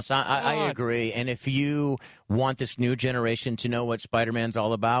something else. I agree. And if you want this new generation to know what Spider-Man's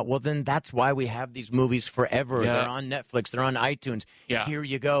all about, well, then that's why we have these movies forever. Yeah. They're on Netflix. They're on iTunes. Yeah. Here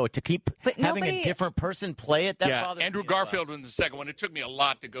you go. To keep But having nobody- a different person play it, that bothers Andrew me as well. Garfield was the second one. It took me a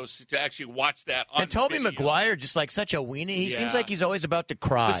lot to actually watch that on And Tobey video. Maguire, just like such a weenie. He seems Yeah. like he's always about to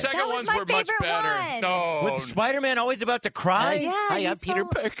cry. The second That was ones my were much favorite better. one. No. With Spider-Man always about to cry? Yeah, Hi, I'm he's Peter so-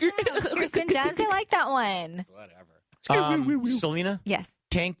 Parker. Yeah, Kirsten Dunst, I like that one. Whatever. Selena? Yes.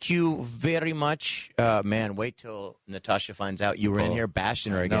 Thank you very much. Man, wait till Natasha finds out you were in here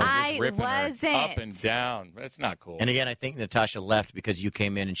bashing her again. No, I just ripping her wasn't. up and down. That's not cool. And again, I think Natasha left because you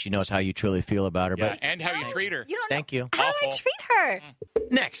came in and she knows how you truly feel about her. yeah, But and how you treat her. You don't thank you. How do I Awful. treat her?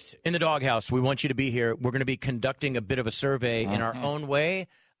 Next, in the doghouse, we want you to be here. We're going to be conducting a bit of a survey in our own way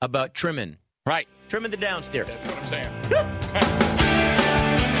about trimming. Right. Trimming the downstairs. That's what I'm saying.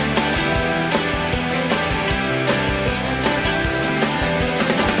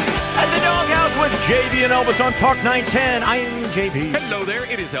 At the doghouse with JV and Elvis on Talk 910. I am JV. Hello there,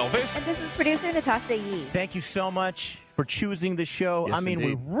 it is Elvis. And this is producer Natasha Yee. Thank you so much for choosing the show. Yes, I mean,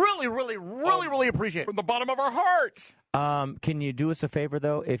 indeed. we really appreciate From the bottom of our hearts. it. Can you do us a favor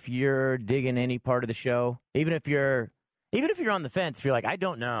though? If you're digging any part of the show, even if you're on the fence, if you're like, I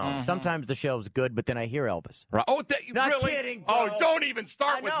don't know. Sometimes the show's good, but then I hear Elvis. Right. Oh, Not really? kidding, Oh, bro. don't even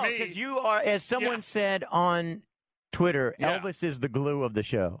start with me. because you are, as someone Yeah. said on Twitter, Yeah. Elvis is the glue of the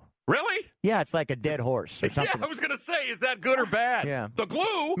show. Really? Yeah, it's like a dead horse or Yeah, something. I was going to say, is that good or bad? Yeah. The glue?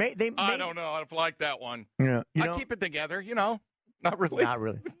 I May- don't know. I don't like that one. You know, I keep it together, Not really. not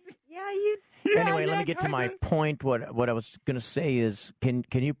really. Yeah, you. Anyway, let me get to my point. What I was going to say is, can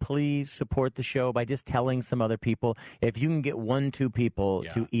you please support the show by just telling some other people? If you can get 1-2 people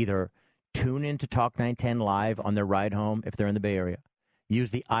to either tune into Talk 910 Live on their ride home if they're in the Bay Area,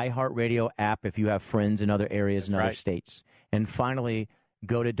 use the iHeartRadio app if you have friends in other areas and other states, and finally,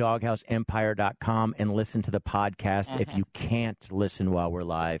 go to doghouseempire.com and listen to the podcast if you can't listen while we're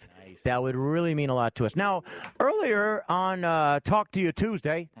live. That would really mean a lot to us. Now, earlier on Talk to You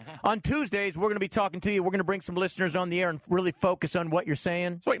Tuesday, on Tuesdays, we're going to be talking to you. We're going to bring some listeners on the air and really focus on what you're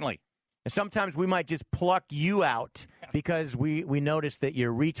saying. Certainly. And sometimes we might just pluck you out because we notice that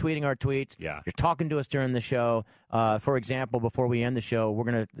you're retweeting our tweets. Yeah. You're talking to us during the show. For example, before we end the show, we're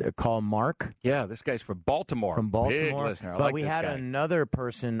going to call Mark. Yeah, this guy's from Baltimore. From Baltimore. Big listener. I But like we this had guy. another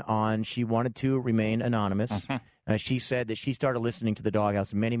person on. She wanted to remain anonymous. She said that she started listening to the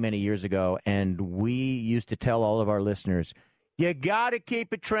Doghouse many, many years ago, and we used to tell all of our listeners, you got to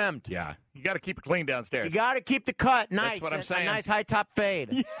keep it trimmed. Yeah. You got to keep it clean downstairs. You got to keep the cut nice. That's what I'm a saying. nice high top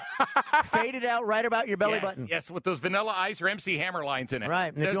fade. Fade it out right about your belly button. Yes, with those Vanilla Ice or MC Hammer lines in it. Right,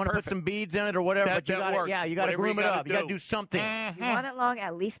 and if That's you want to put perfect. some beads in it or whatever, That- but you that got works. to, you got to Whatever groom you it gotta up. You got to do. do something. If you want it long,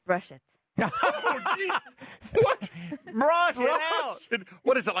 at least brush it. Oh, jeez. What? Brush it out.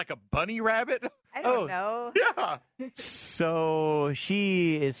 What is it, like a bunny rabbit? I don't know. Yeah. So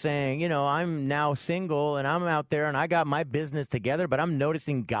she is saying, I'm now single and I'm out there and I got my business together, but I'm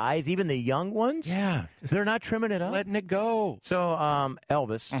noticing guys, even the young ones, Yeah. they're not trimming it up. Letting it go. So,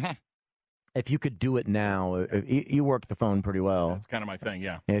 Elvis, if you could do it now, you work the phone pretty well. That's kind of my thing,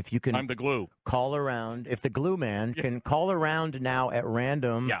 yeah. If you can I'm the glue. call around, if the glue man can call around now at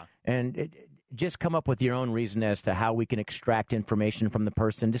random Yeah. and just come up with your own reason as to how we can extract information from the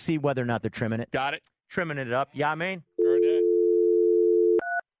person to see whether or not they're trimming it. Got it. Trimming it up. Yeah, I mean. Heard that.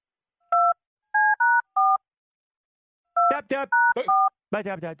 Tap, tap. Tap,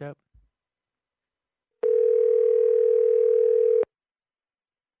 tap, tap, tap.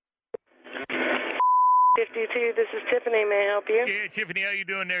 This is Tiffany. May I help you? Yeah, Tiffany, how you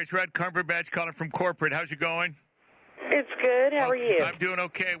doing there? It's Rod Cumberbatch calling from corporate. How's it going? It's good. How are you? I'm doing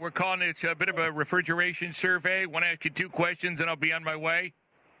okay. We're calling it a bit of a refrigeration survey. Want to ask you 2 questions, and I'll be on my way.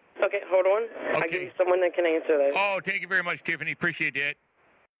 Okay, hold on. I'll give you someone that can answer those. Oh, thank you very much, Tiffany. Appreciate that.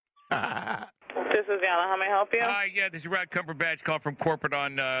 This is Gala. How may I help you? Hi, yeah, this is Rod Cumberbatch calling from corporate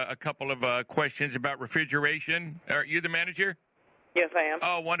on a couple of questions about refrigeration. Are you the manager? Yes, I am.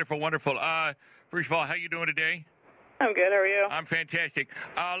 Oh, wonderful, wonderful. First of all, how you doing today? I'm good. How are you? I'm fantastic.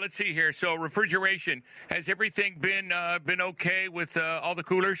 Let's see here. So, refrigeration, has everything been okay with all the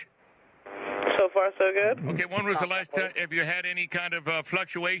coolers? So far, so good. Okay, when was the last time? Have you had any kind of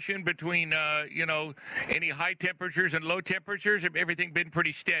fluctuation between, any high temperatures and low temperatures? Have everything been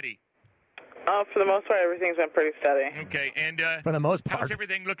pretty steady? For the most part, everything's been pretty steady. Okay, and for the most part, how's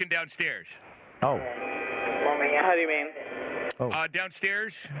everything looking downstairs? Oh. How do you mean?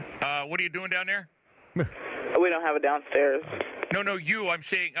 Downstairs? What are you doing down there? We don't have a downstairs. No, you. I'm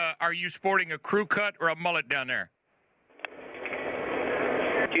saying, are you sporting a crew cut or a mullet down there?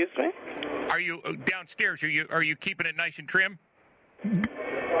 Excuse me? Are you downstairs? Are you keeping it nice and trim? What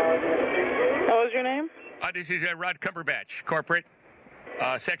was your name? This is Rod Cumberbatch, corporate,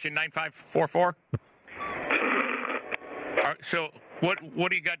 section 9544. So what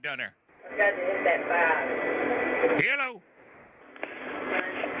do you got down there? Hello.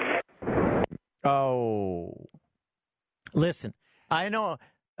 Oh. Listen, I know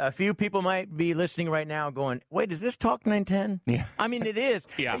a few people might be listening right now going, wait, is this Talk 910? Yeah. I mean, it is.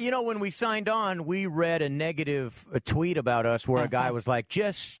 Yeah. You know, when we signed on, we read a negative tweet about us where a guy was like,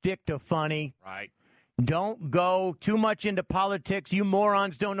 just stick to funny. Right. Don't go too much into politics. You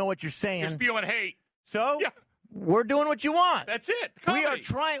morons don't know what you're saying. You're spewing hate. So? Yeah. We're doing what you want. That's it. Comedy. We are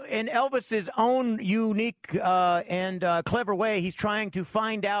trying, in Elvis's own unique and clever way, he's trying to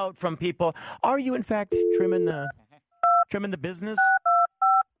find out from people, are you, in fact, trimming the business?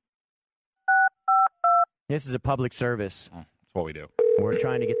 This is a public service. That's what we do. We're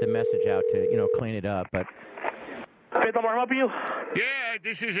trying to get the message out to, clean it up, but... Hey, Tom, help you? Yeah,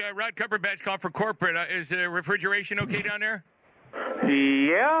 this is Rod Cumberbatch calling for corporate. Is refrigeration okay down there?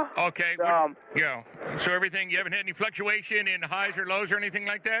 Yeah. Okay. Yeah. So everything, you haven't had any fluctuation in highs or lows or anything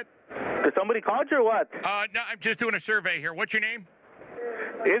like that? Did somebody call you or what? No, I'm just doing a survey here. What's your name?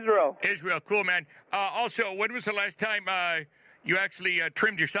 Israel. Israel. Cool, man. Also, when was the last time you actually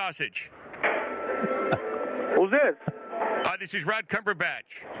trimmed your sausage? Who's this? This is Rod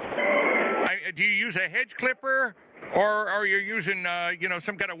Cumberbatch. Do you use a hedge clipper or are you using,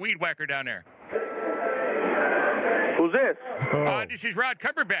 some kind of weed whacker down there? Who's this? This is Rod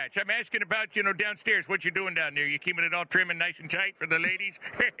Cumberbatch. I'm asking about, downstairs, what you're doing down there. You keeping it all trim and nice and tight for the ladies?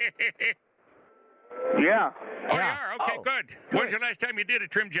 Yeah. Oh, you are? Okay, good. When's the last time you did a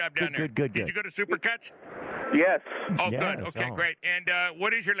trim job down there? Good. Did you go to Supercuts? Yes. Oh, Yes, good. Okay, great. And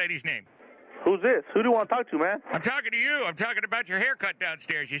what is your lady's name? Who's this? Who do you want to talk to, man? I'm talking to you. I'm talking about your haircut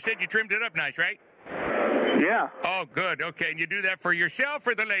downstairs. You said you trimmed it up nice, right? Yeah. Oh, good. Okay, and you do that for yourself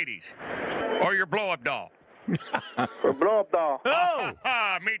or the ladies? Or your blow-up doll? For blow-up doll. Oh!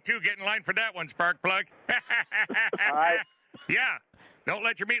 Me too. Get in line for that one, spark plug. All right. Yeah. Don't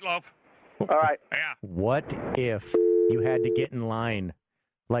let your meatloaf. All right. Yeah. What if you had to get in line,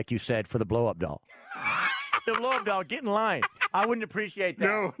 like you said, for the blow-up doll? The blow-up doll, get in line. I wouldn't appreciate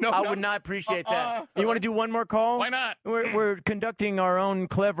that. No, I would not appreciate that. You want to do one more call? Why not? We're conducting our own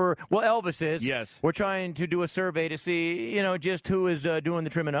clever, Elvis is. Yes. We're trying to do a survey to see, just who is doing the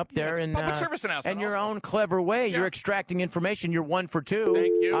trimming up there. Yeah, and public service announcement. And your also. own clever way. Yeah. You're extracting information. You're 1 for 2.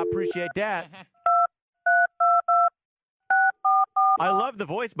 Thank you. I appreciate that. I love the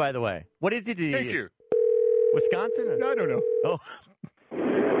voice, by the way. What is it? Thank you. Wisconsin? I don't know. Oh.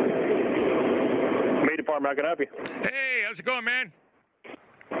 Maid department, I can help you. Hey, how's it going, man?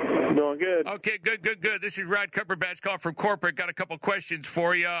 Doing good. Okay, good. This is Rod Cumberbatch calling from corporate. Got a couple questions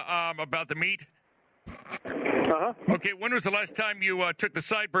for you about the meat. Uh-huh. Okay, when was the last time you took the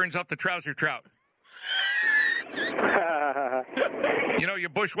sideburns off the trouser trout? You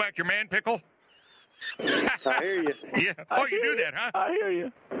bushwhacked your man pickle? I hear you. Yeah. Oh, you do that, huh? I hear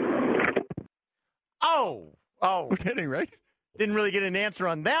you. Oh. We're kidding, right? Didn't really get an answer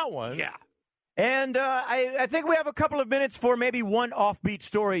on that one. Yeah. And I think we have a couple of minutes for maybe one offbeat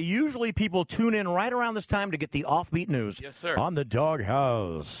story. Usually people tune in right around this time to get the offbeat news. Yes, sir. On the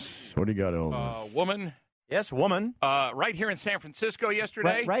Doghouse. What do you got, Elvis? Woman. Yes, woman. Right here in San Francisco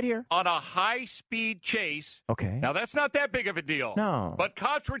yesterday. Right here. On a high-speed chase. Okay. Now, that's not that big of a deal. No. But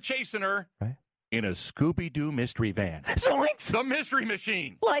cops were chasing her. Right. In a Scooby Doo mystery van. Zoinks! The Mystery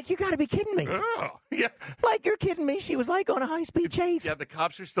Machine. Like, you got to be kidding me. Oh, yeah. Like, you're kidding me. She was like on a high-speed chase. Yeah, the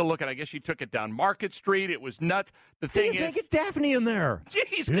cops are still looking. I guess she took it down Market Street. It was nuts. The Do thing you is, think it's Daphne in there?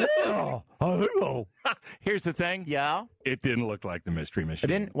 Jeez. Yeah. Hello. Here's the thing. Yeah. It didn't look like the Mystery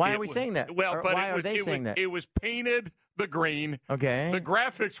Machine. Why are we saying that? Well, Or but why are they it saying was, that? It was painted the green. Okay. The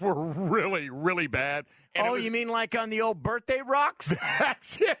graphics were really, really bad. And You mean like on the old birthday rocks?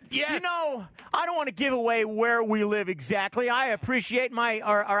 That's it. Yes. I don't want to give away where we live exactly. I appreciate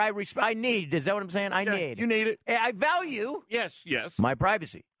I need. Is that what I'm saying? I need. You need it. I value. Yes. My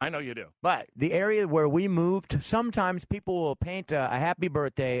privacy. I know you do. But the area where we moved, sometimes people will paint a happy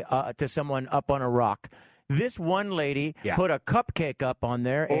birthday to someone up on a rock. This one lady put a cupcake up on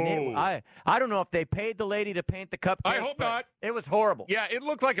there, and I don't know if they paid the lady to paint the cupcake. I hope not. It was horrible. Yeah, it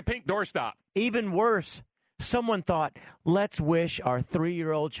looked like a pink doorstop. Even worse, someone thought, let's wish our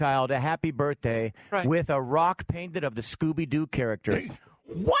 3-year-old child a happy birthday with a rock painted of the Scooby Doo characters.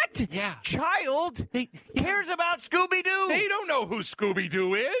 What? Yeah. Child cares about Scooby Doo? They don't know who Scooby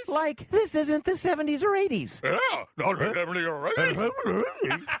Doo is. Like, this isn't the 70s or 80s. Yeah, not the 70s or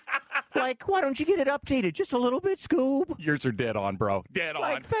 80s. Like, why don't you get it updated just a little bit, Scoob? Yours are dead on, bro. Dead on.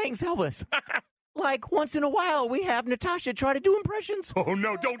 Like, thanks, Elvis. Like, once in a while, we have Natasha try to do impressions. Oh,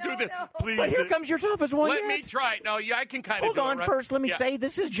 no, don't do this. Please. But here comes your toughest one Let yet. me try it. No, yeah, I can kind of Hold do on, it, right? first, let me say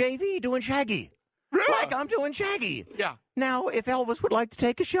this is JV doing Shaggy. Like I'm doing Shaggy. Yeah. Now, if Elvis would like to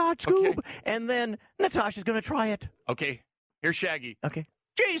take a shot, Scoob, and then Natasha's going to try it. Okay. Here's Shaggy. Okay.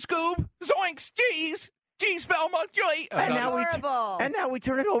 Gee, Scoob. Zoinks. Jeez. Jeez, Velma. Joy. And now we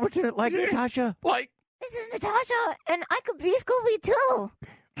turn it over to, like, Natasha. Like. This is Natasha, and I could be Scooby too.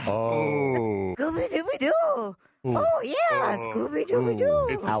 Oh. Scooby-Dooby-Doo. Oh, yeah, Scooby-Dooby-Doo.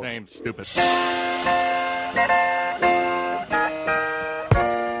 It's the same, stupid.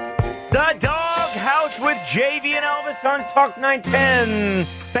 The Dog House with JV and Elvis on Talk 910.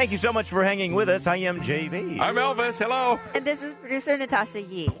 Thank you so much for hanging with us. I am JV. I'm Elvis. Hello. And this is producer Natasha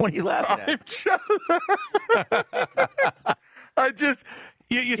Yee. What are you laughing at? I just...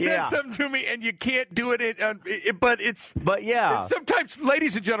 You said something to me, and you can't do it, but yeah. Sometimes,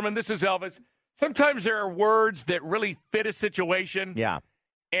 ladies and gentlemen, this is Elvis. Sometimes there are words that really fit a situation. Yeah.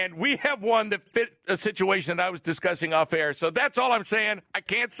 And we have one that fit a situation that I was discussing off air. So that's all I'm saying. I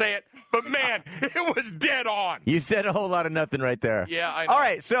can't say it, but man, it was dead on. You said a whole lot of nothing right there. Yeah, I know. All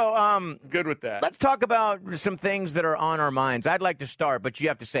right, so good with that. Let's talk about some things that are on our minds. I'd like to start, but you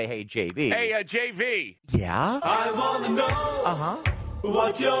have to say, hey, JV. Hey, JV. Yeah? I want to know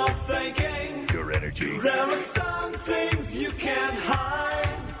what you're thinking. Your energy. There are some things you can't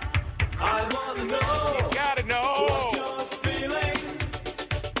hide. I want to know. You gotta know. What you're feeling.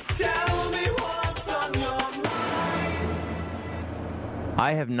 Tell me what's on your mind.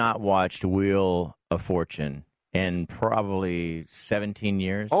 I have not watched Wheel of Fortune in probably 17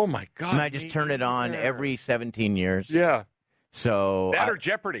 years. Oh, my God. And I just turn it on every 17 years. Yeah. So that or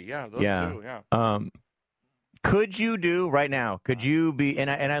Jeopardy. Yeah, those two. Yeah. Could you do right now? Could you be?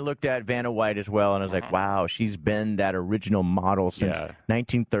 And I looked at Vanna White as well, and I was like, wow, she's been that original model since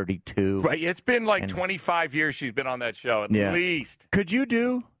 1932. Right. It's been like 25 years she's been on that show at least. Could you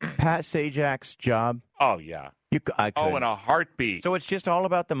do Pat Sajak's job? Oh yeah. I could. In a heartbeat. So it's just all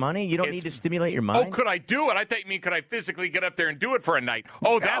about the money? You don't need to stimulate your mind? Oh, could I do it? I think could I physically get up there and do it for a night?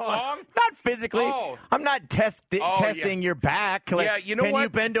 Oh, that long? Not physically. Oh. I'm not testing your back. Like, yeah, you know can what? you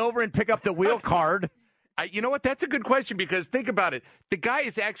bend over and pick up the wheel card? You know what? That's a good question because think about it. The guy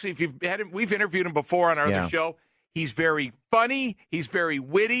is actually, if you've had him, we've interviewed him before on our other show. He's very funny. He's very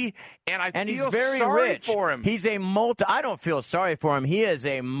witty, and I feel he's very sorry rich for him. He's a I don't feel sorry for him. He is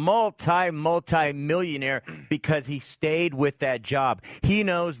a multi-millionaire because he stayed with that job. He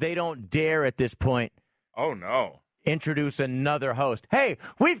knows they don't dare at this point. Oh no. Introduce another host. Hey,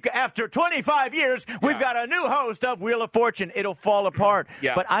 after 25 years, we've got a new host of Wheel of Fortune. It'll fall apart.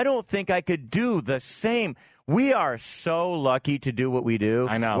 Yeah. But I don't think I could do the same. We are so lucky to do what we do.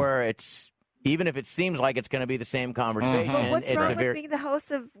 I know. Where it's, even if it seems like it's going to be the same conversation. But what's wrong with being the host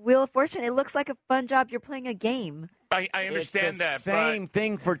of Wheel of Fortune? It looks like a fun job. You're playing a game. I understand it's the same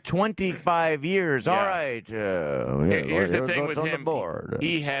thing for 25 years. Yeah. All right. Here's the thing with him. Board.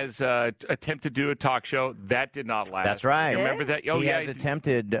 He has attempted to do a talk show. That did not last. That's right. You remember that? Oh, he has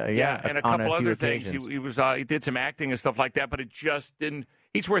attempted. And a couple other things. He did some acting and stuff like that, but it just didn't.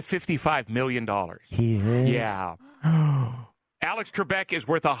 He's worth $55 million. He is? Yeah. Alex Trebek is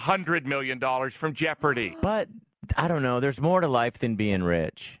worth $100 million from Jeopardy. But I don't know. There's more to life than being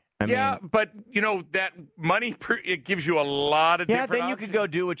rich. I mean, but, that money, it gives you a lot of different then you could go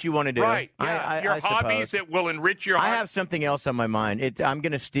do what you want to do. Right. Yeah. Your hobbies suppose. that will enrich your heart. I have something else on my mind. I'm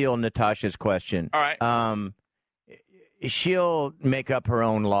going to steal Natasha's question. All right. She'll make up her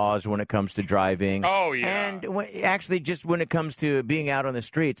own laws when it comes to driving. Oh, yeah. And actually, just when it comes to being out on the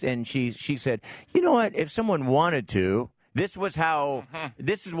streets. And she said, you know what? If someone wanted to... This was how,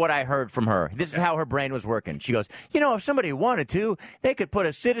 this is what I heard from her. This is how her brain was working. She goes, if somebody wanted to, they could put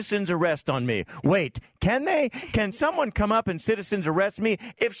a citizen's arrest on me. Wait, can they? Can someone come up and citizen's arrest me?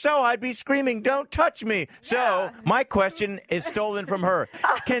 If so, I'd be screaming, don't touch me. So my question is stolen from her.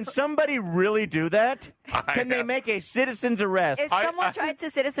 Can somebody really do that? Can they make a citizen's arrest? If someone tried to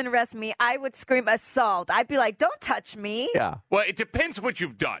citizen arrest me, I would scream assault. I'd be like, don't touch me. Yeah. Well, it depends what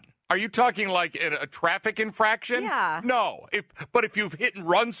you've done. Are you talking like a traffic infraction? Yeah. No. If you've hit and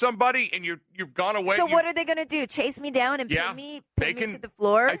run somebody and you've gone away. So what are they going to do? Chase me down and pin me to the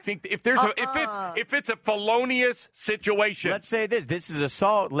floor? I think if there's if it's a felonious situation. Let's say this is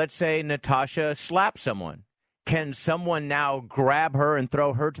assault. Let's say Natasha slaps someone. Can someone now grab her and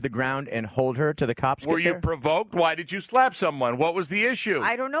throw her to the ground and hold her to the cops? Were you provoked? Why did you slap someone? What was the issue?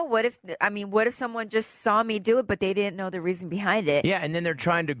 I don't know. What if someone just saw me do it, but they didn't know the reason behind it? Yeah, and then they're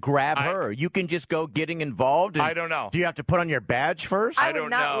trying to grab her. You can just go getting involved. I don't know. Do you have to put on your badge first? I would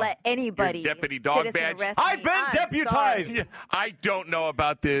not let anybody. Your deputy dog badge. I've been deputized. Yeah, I don't know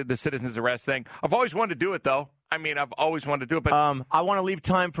about the citizen's arrest thing. I've always wanted to do it, though. I mean, I've always wanted to do it. But I want to leave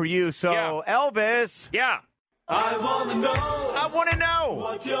time for you. So, Elvis. Yeah. I want to know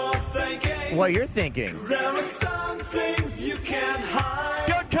what you're thinking. What you're thinking. There are some things you can't hide.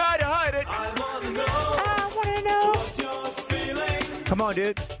 Don't try to hide it. I want to know what you're feeling. Come on,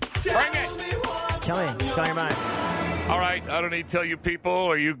 dude. Bring it. Tell me. Tell your mind. All right. I don't need to tell you people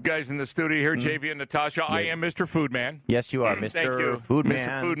or you guys in the studio here, JV and Natasha. I am Mr. Foodman. Yes, you are, Mr. Thank you. Foodman.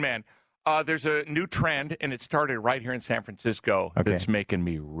 Mr. Foodman. There's a new trend, and it started right here in San Francisco that's making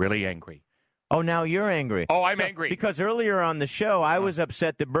me really angry. Oh, now you're angry. Oh, I'm angry. Because earlier on the show, I was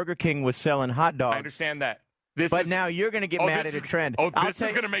upset that Burger King was selling hot dogs. I understand that. But now you're going to get mad at a trend. Oh, this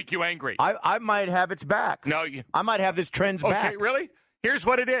is going to make you angry. I might have its back. No, I might have this trend's back. Okay, really? Here's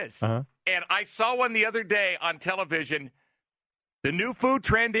what it is. Uh-huh. And I saw one the other day on television. The new food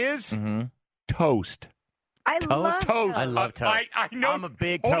trend is toast. I love toast. I love toast. I know. I'm a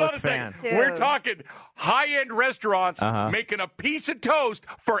big toast fan. We're talking high-end restaurants making a piece of toast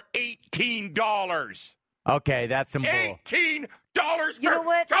for $18. Okay, that's some bull. $18 You know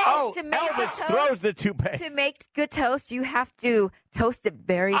what? Oh, to make Elvis throws the toupee. To make good toast, you have to toast it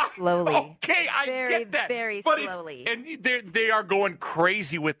very slowly. Okay, I get that. Very but slowly. And they are going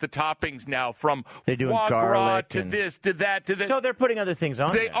crazy with the toppings now, from they're doing foie gras garlic to this, to that, to this. So they're putting other things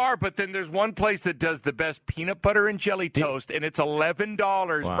on They there. are, but then there's one place that does the best peanut butter and jelly toast, and it's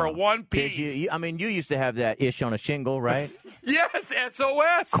 $11 for one piece. You used to have that ish on a shingle, right? Yes,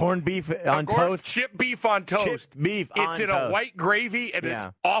 SOS. Corned beef on toast. Chip beef on toast. Chipped beef on It's in toast. a white gravy, and it's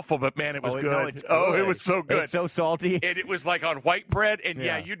awful, but man, it was good. No, it's Oh, good. it was so good. It's so salty. And it was like on white bread, and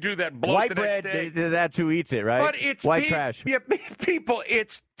you do that bloat white the bread, next day. that's who eats it, right? But it's white trash. Yeah, people,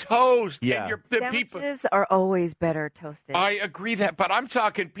 it's toast. Yeah. And the people. Sandwiches are always better toasted. I agree that, but I'm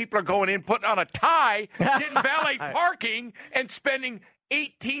talking people are going in, putting on a tie, getting valet parking, and spending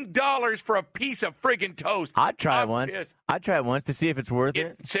 $18 for a piece of friggin' toast. I'd try it once. Pissed. I'd try it once to see if it's worth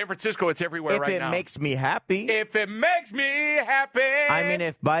it. San Francisco, it's everywhere right now. If it makes me happy. If it makes me happy. I mean,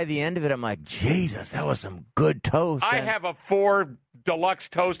 if by the end of it, I'm like, Jesus, that was some good toast. I have a 4 deluxe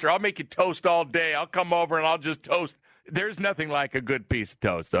toaster. I'll make you toast all day. I'll come over and I'll just toast. There's nothing like a good piece of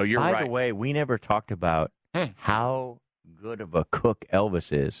toast, though. You're right. By the way, we never talked about how good of a cook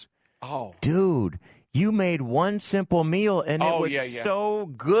Elvis is. Oh. Dude, you made one simple meal, and it was so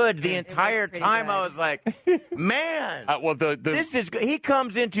good the entire time. Good. I was like, man, this is good. He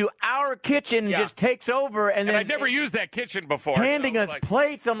comes into our kitchen and just takes over. And then I'd never used that kitchen before. Handing us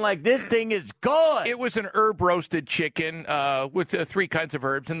plates. I'm like, this thing is good. It was an herb-roasted chicken with 3 kinds of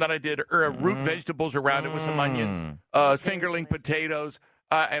herbs, and then I did root vegetables around it with some onions, fingerling potatoes.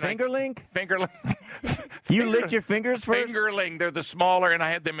 Fingerling? Fingerling. You licked your fingers first? Fingerling. They're the smaller, and I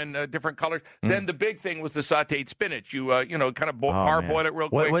had them in different colors. Then the big thing was the sautéed spinach. You kind of parboil it real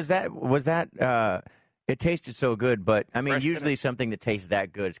quick. Was that? It tasted so good, but I mean, usually something that tastes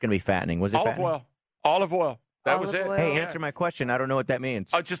that good, it's going to be fattening. Was it fattening? Olive oil. That was it. Hey, answer my question. I don't know what that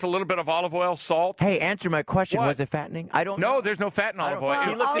means. Just a little bit of olive oil, salt. Hey, answer my question. What? Was it fattening? I don't know. No, there's no fat in olive oil.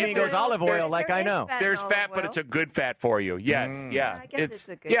 He looks at me and goes, olive oil, like I know. There's fat, but it's a good fat for you. Yes, I guess it's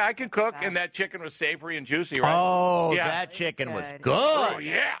a good I can cook, and that chicken was savory and juicy, right? Oh, yeah. that chicken was good. Oh,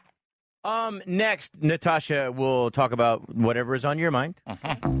 yeah. Next, Natasha will talk about whatever is on your mind.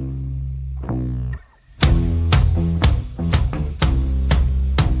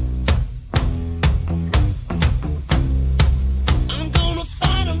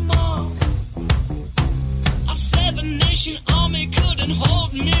 Army couldn't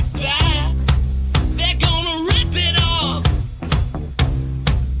hold me back. They're gonna rip it off,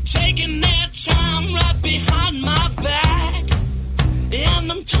 taking their time right behind my back.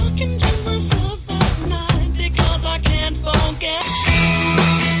 And I'm talking to myself at night because I can't forget.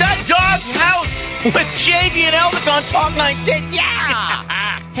 The Dog's House with JV and Elvis on Talk 910.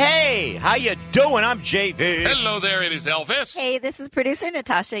 Yeah! Hey, how you doing? I'm JV. Hello there, it is Elvis. Hey, this is producer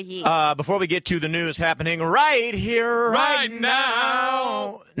Natasha Yee. Before we get to the news happening right here, right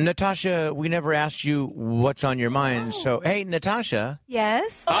now. Natasha, we never asked you what's on your mind. So, hey, Natasha.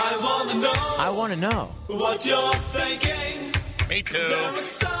 Yes? I want to know. What you're thinking. Me too. There are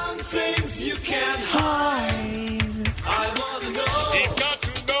some things you can't hide. I want to know. You've got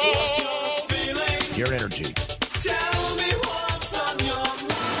to know. What you're feeling. Your energy. Tell me what's on your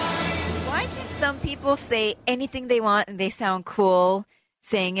mind. Why can some people say anything they want and they sound cool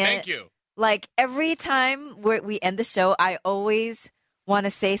saying it? Thank you. Like every time we end the show, I always want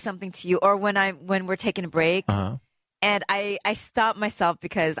to say something to you, or when we're taking a break, and I stop myself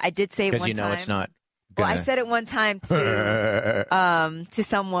because I did say it one time. Because you know it's not. Well, I said it one time to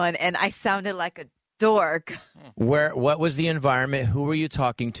someone, and I sounded like a dork. What was the environment? Who were you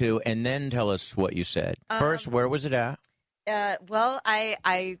talking to? And then tell us what you said. First, where was it at? Well,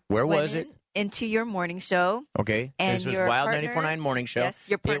 I Where went was it? Into your morning show. Okay. And this was your Wild partner- 94.9 Morning Show. Yes,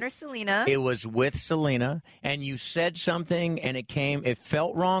 your partner Selena. It was with Selena, and you said something, and it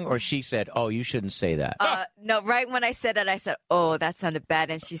felt wrong, or she said, oh, you shouldn't say that. No, right when I said it, I said, oh, that sounded bad.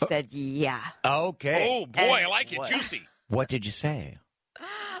 And she said, yeah. Okay. Oh, boy, I like it juicy. What did you say?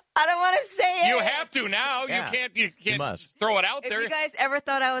 I don't want to say it. You have to now. Yeah. You can't must. throw it out If there. you guys ever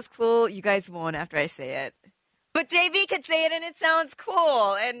thought I was cool, you guys won't after I say it. But JV could say it and it sounds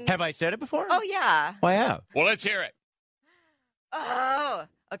cool. And Have I said it before? oh yeah. Well, I have. Well, let's hear it. Oh,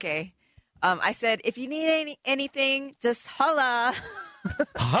 okay. I said if you need anything, just holla.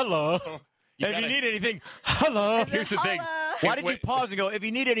 Hello. If you need anything, hello. Here's the thing. Why did you pause and go, if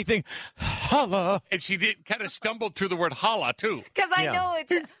you need anything, holla? And she did kind of stumbled through the word holla, too. Because I know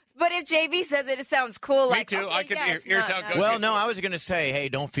it's. But if JV says it, it sounds cool. Me like, too. okay, I could yeah, hear. it's Here's not- how it goes. Well, no, I was going to say, hey,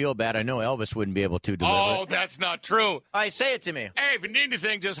 don't feel bad. I know Elvis wouldn't be able to deliver Oh, it. that's not true. All right, say it to me. Hey, if you need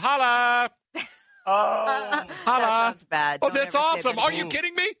anything, just holla. Oh, That sounds bad. Oh, Don't that's ever say awesome. that Are to you me.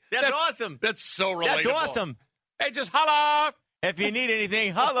 kidding me? That's awesome. That's so relatable. That's awesome. Hey, just holla. If you need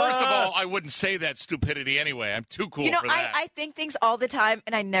anything, holla. First of all, I wouldn't say that stupidity anyway. I'm too cool You know, for that. I think things all the time,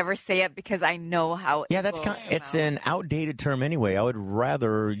 and I never say it because I know how. Yeah, that's it's an outdated term anyway. I would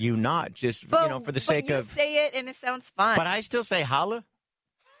rather you not just, for the sake you of. say it and it sounds fun. But I still say holla.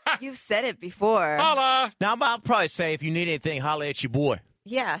 You've said it before. Holla. Now, I'll probably say if you need anything, holla at your boy.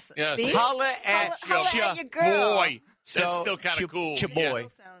 Yes. Yes. See? Holla at Holla at your girl. Boy. So, That's still kind of cool. Your boy.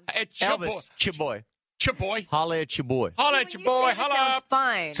 At your boy. Elvis, your boy. Your boy. Holla at your boy. Holla When at your you boy. say it, it Holla. sounds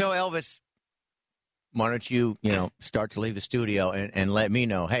fine. So, Elvis, why don't you, start to leave the studio and let me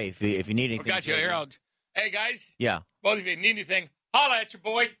know, hey, if you need anything. Got you here. Hey, guys. Yeah. Both of you need anything, holla at your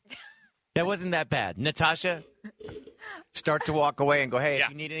boy. That wasn't that bad. Natasha, start to walk away and go, hey, if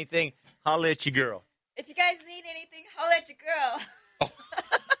you need anything, holla at your girl. If you guys need anything, holla at your girl.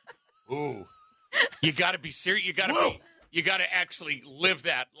 Ooh. You got to be serious. You got to be. You got to actually live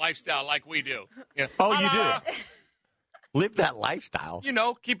that lifestyle like we do. Yeah. Oh, you Holla. do? Live that lifestyle.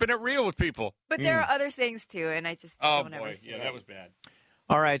 Keeping it real with people. But there are other sayings too, and I just Oh, don't boy. ever say Yeah, it. that was bad.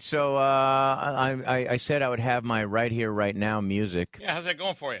 All right, so I said I would have my right here, right now music. Yeah, how's that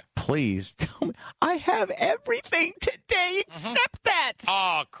going for you? Please tell me. I have everything today except that.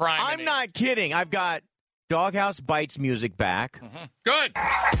 Oh, crime. I'm not kidding. I've got Doghouse Bites music back. Good.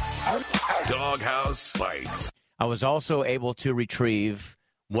 Doghouse Bites. I was also able to retrieve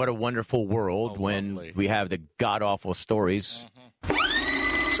What a Wonderful World when lovely. we have the god-awful stories.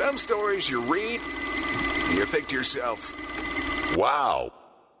 Some stories you read, you think to yourself, wow,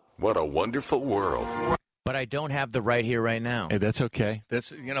 what a wonderful world. But I don't have the right here, right now. Hey, that's okay.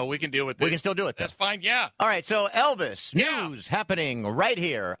 That's we can deal with this. We can still do it, though. That's fine, yeah. All right, so Elvis, news happening right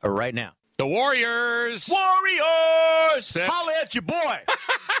here, right now. The Warriors. Warriors! Holla at your boy!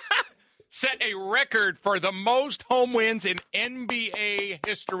 Set a record for the most home wins in NBA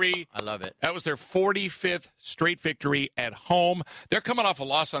history. I love it. That was their 45th straight victory at home. They're coming off a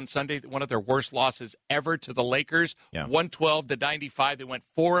loss on Sunday, one of their worst losses ever to the Lakers, 112-95. They went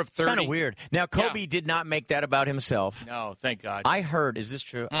 4 of 30. It's kind of weird. Now, Kobe did not make that about himself. No, thank God. I heard, is this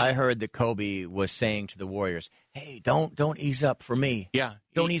true? I heard that Kobe was saying to the Warriors, hey, don't ease up for me. Yeah.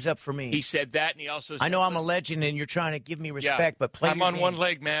 Don't ease up for me. He said that, and he also said, I know I'm a legend, and you're trying to give me respect, yeah, but play I'm your on game. one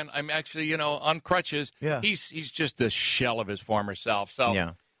leg, man. I'm actually, on crutches. Yeah. He's just a shell of his former self. So,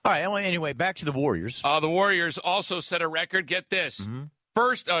 Yeah. All right, anyway, back to the Warriors. The Warriors also set a record. Get this.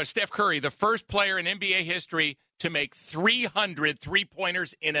 First, Steph Curry, the first player in NBA history to make 300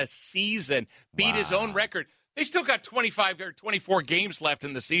 three-pointers in a season, beat his own record. They still got 25 or 24 games left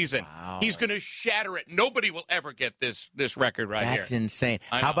in the season. Wow. He's going to shatter it. Nobody will ever get this record right here. That's insane.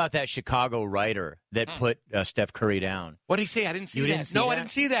 How about that Chicago writer that put Steph Curry down? What did he say? I didn't see that. I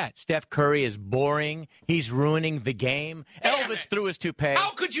didn't see that. Steph Curry is boring. He's ruining the game. Elvis threw his toupee.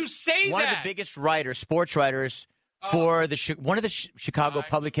 How could you say that? One of the biggest writers, sports writers, for one of the Chicago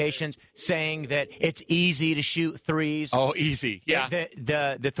publications, saying that it's easy to shoot threes. Oh, easy. Yeah.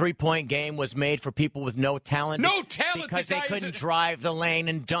 The 3-point game was made for people with no talent. No talent. Because they couldn't drive the lane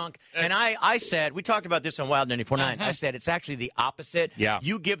and dunk. And I said, we talked about this on Wild 94.9. I said, it's actually the opposite. Yeah.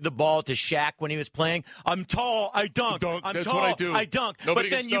 You give the ball to Shaq when he was playing. I'm tall, I dunk. I'm That's tall, what I do. I dunk.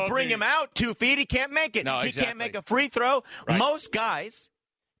 Nobody but then you bring him out 2 feet, he can't make it. No, he can't make a free throw. Right. Most guys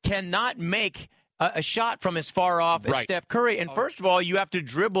cannot make a shot from as far off as Steph Curry. And first of all, you have to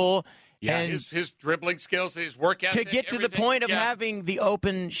dribble. Yeah, and his dribbling skills, his work ethic, to get to the point of having the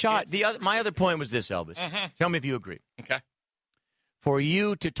open shot. My other point was this, Elvis. Tell me if you agree. Okay. For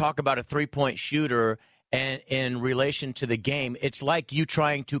you to talk about a 3-point shooter and in relation to the game, it's like you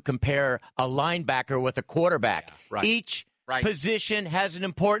trying to compare a linebacker with a quarterback. Yeah, right. Each position has an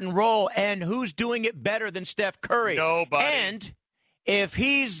important role, and who's doing it better than Steph Curry? Nobody. And if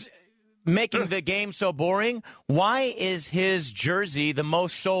he's making the game so boring, why is his jersey the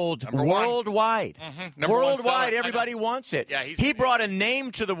most sold worldwide? Worldwide, everybody wants it. Yeah, he brought a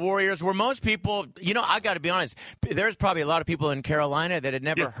name to the Warriors where most people, I got to be honest, there's probably a lot of people in Carolina that had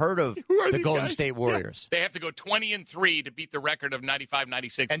never heard of the Golden State Warriors. Yeah. They have to go 20-3 to beat the record of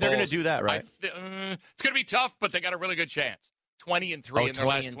 95-96. And they're going to do that, right? It's going to be tough, but they got a really good chance. 20-3 in their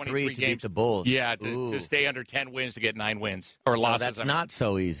last 23 games. To beat the Bulls. Yeah, to stay under 10 wins to get 9 wins or losses. That's not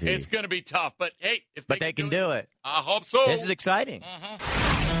so easy. It's going to be tough, but hey, if they can do it. I hope so. This is exciting.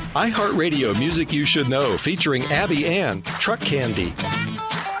 iHeartRadio Music You Should Know, featuring Abby Ann, Truck Candy.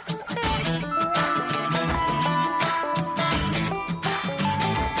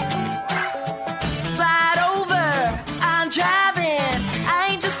 Slide over, I'm driving. I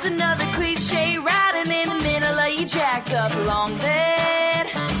ain't just another cliche riding in the middle of you jacked up long bed.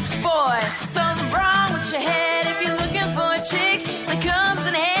 Boy, something wrong with your head if you're looking for a chick that comes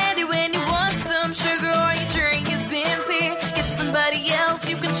in handy when you want some sugar or your drink is empty. Get somebody else,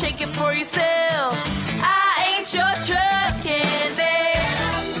 you can shake it for yourself. I ain't your truck candy.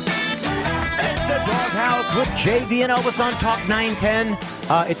 It's the Doghouse with JV and Elvis on Talk 910.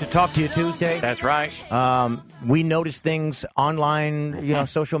 It's a Talk to You Tuesday. That's right. We notice things online,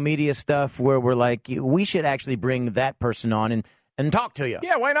 social media stuff where we're like, we should actually bring that person on and talk to you.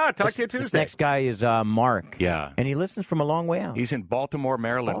 Yeah, why not? Talk to you Tuesday. This next guy is Mark. Yeah. And he listens from a long way out. He's in Baltimore,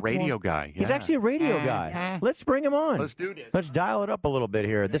 Maryland. Radio guy. He's actually a radio guy. Let's bring him on. Let's do this. Let's dial it up a little bit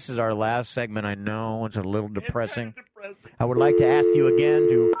here. This is our last segment. I know it's a little depressing. I would like to ask you again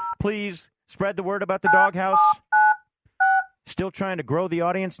to please spread the word about the Doghouse. Still trying to grow the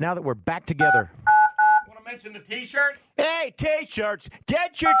audience now that we're back together. Want to mention the T-shirts? Hey, T-shirts!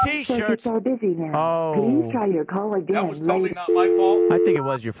 Get your T-shirts! So busy now. Oh. Please try your call again. That was totally not my fault. I think it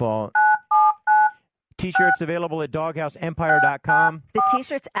was your fault. T-shirts available at doghousempire.com. The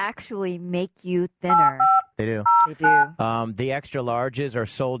T-shirts actually make you thinner. They do. They do. The extra larges are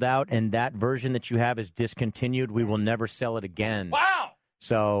sold out, and that version that you have is discontinued. We will never sell it again. Wow!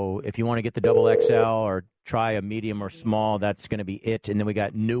 So if you want to get the double XL or try a medium or small, that's going to be it. And then we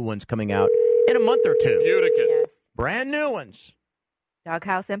got new ones coming out in a month or two. Uticus. Yes. Brand new ones.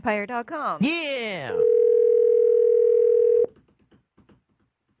 Doghousempire.com. Yeah.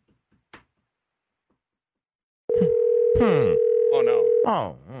 Oh, no.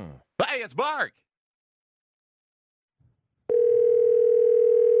 Oh. Hey, it's Mark.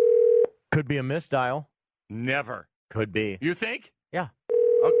 Could be a misdial. Never. Could be. You think? Yeah.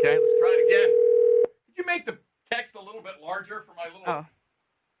 Okay, let's try it again. Could you make the text a little bit larger for my little... Oh.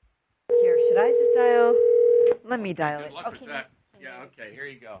 Here, should I just dial? Let me dial it. Okay. Yeah, okay, here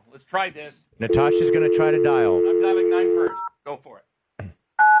you go. Let's try this. Natasha's going to try to dial. I'm dialing 9 first. Go for it.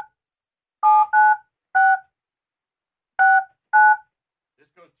 This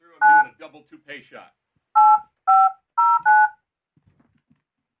goes through. I'm doing a double toupee shot.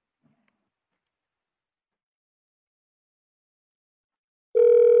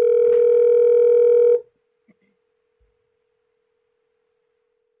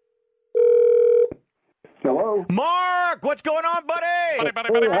 Hello. Mark, what's going on, buddy?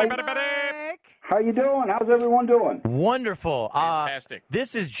 Buddy. How you doing? How's everyone doing? Wonderful. Fantastic.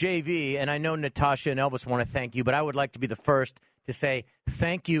 This is JV, and I know Natasha and Elvis want to thank you, but I would like to be the first to say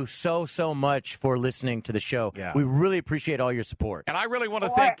thank you so much for listening to the show. Yeah. We really appreciate all your support. And I really want to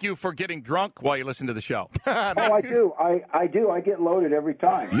thank you for getting drunk while you listen to the show. I do. I do. I get loaded every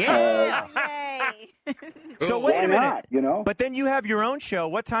time. Yeah. So wait a minute. Not, you know? But then you have your own show.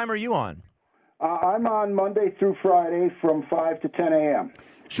 What time are you on? I'm on Monday through Friday from 5 to 10 a.m.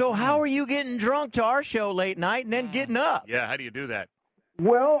 So how are you getting drunk to our show late night and then getting up? Yeah, how do you do that?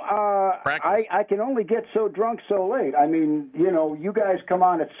 Well, I can only get so drunk so late. I mean, you know, you guys come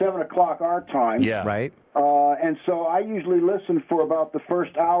on at 7 o'clock our time. Yeah. Right. And so I usually listen for about the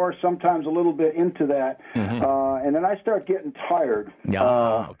first hour, sometimes a little bit into that. And then I start getting tired.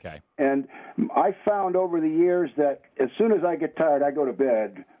 Yeah. Okay. And I found over the years that as soon as I get tired, I go to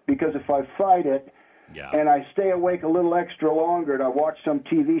bed. Because if I fight it and I stay awake a little extra longer and I watch some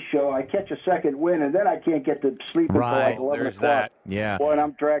TV show, I catch a second wind, and then I can't get to sleep until like 11 There's o'clock. that. Yeah. Boy, and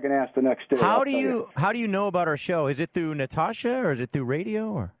I'm dragging ass the next day. How do you know about our show? Is it through Natasha or is it through radio?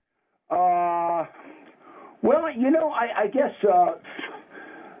 Or? Well, you know, I guess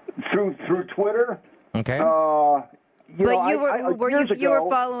through Twitter. Okay. You were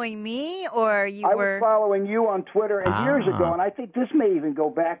following me, or you I were was following you on Twitter years ago, and I think this may even go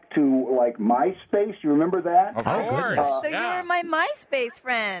back to like MySpace. You remember that? Of course. So you were my MySpace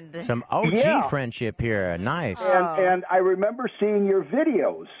friend. Some OG friendship here. Nice. And I remember seeing your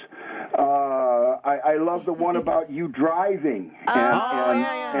videos. I love the one about you driving,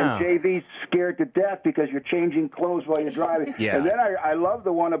 and JV's scared to death because you're changing clothes while you're driving. Yeah. And then I love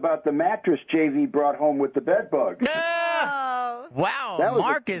the one about the mattress JV brought home with the bed bug. Wow,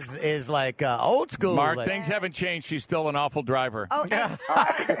 Mark is like old school. Mark, things haven't changed. She's still an awful driver. Oh,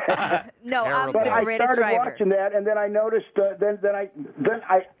 no, I'm But the I greatest started driver. watching that, and then I noticed. Then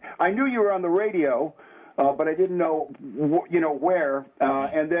I knew you were on the radio, but I didn't know where.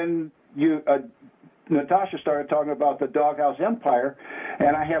 And then Natasha started talking about the Doghouse Empire,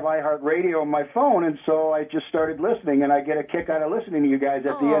 and I have iHeartRadio on my phone, and so I just started listening, and I get a kick out of listening to you guys.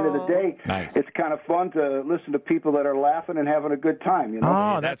 At the end of the day, it's kind of fun to listen to people that are laughing and having a good time. You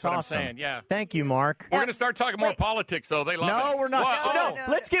know? Oh, that's what awesome. I'm saying. Yeah. Thank you, Mark. We're going to start talking more politics, though. They love it. No, we're not. What? No,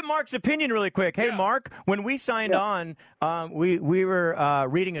 let's get Mark's opinion really quick. Hey, Mark, when we signed on, we were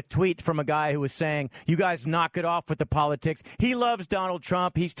reading a tweet from a guy who was saying, you guys knock it off with the politics. He loves Donald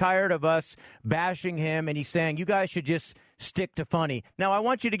Trump. He's tired of us bashing him, and he's saying you guys should just stick to funny. Now, I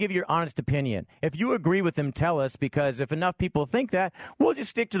want you to give your honest opinion. If you agree with him, tell us, because if enough people think that, we'll just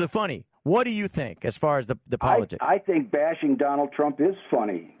stick to the funny. What do you think as far as the politics? I think bashing Donald Trump is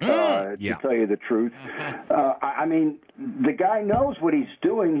funny, to tell you the truth. I mean, the guy knows what he's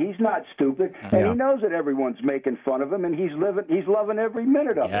doing. He's not stupid, and he knows that everyone's making fun of him, and he's loving every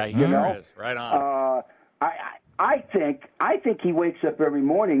minute of it. You know? Is. Right on. I think he wakes up every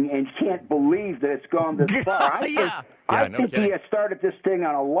morning and can't believe that it's gone this far. I think he has started this thing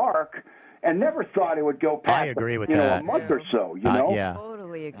on a lark and never thought it would go past a month or so. You know,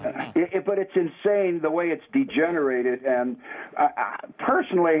 Totally agree. But it's insane the way it's degenerated. And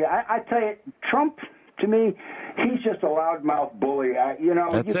personally, I tell you, Trump, to me, he's just a loudmouth bully.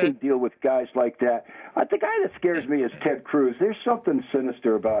 You can deal with guys like that. The guy that scares me is Ted Cruz. There's something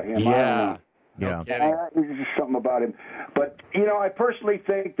sinister about him. I don't know. There's just something about him. But, I personally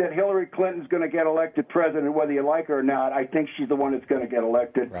think that Hillary Clinton's going to get elected president, whether you like her or not. I think she's the one that's going to get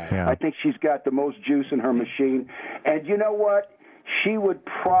elected. Right. Yeah. I think she's got the most juice in her machine. And you know what? She would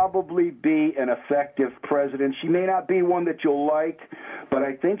probably be an effective president. She may not be one that you'll like, but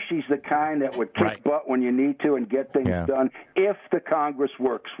I think she's the kind that would kick butt when you need to and get things done if the Congress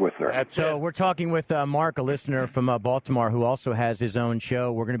works with her. So we're talking with Mark, a listener from Baltimore, who also has his own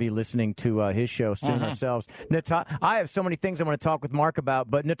show. We're going to be listening to his show soon ourselves. I have so many things I want to talk with Mark about,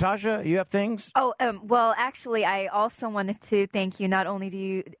 but Natasha, you have things? Oh, well, actually, I also wanted to thank you. Not only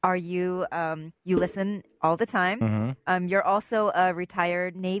you listen all the time, you're also a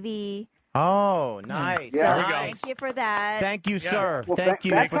retired Navy. Oh, nice. Yeah. Nice. Thank you for that. Thank you, sir. Well, thank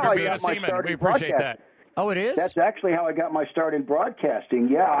you that's for how I being got a my seaman. start We in appreciate that. broadcasting. Oh, it is? That's actually how I got my start in broadcasting.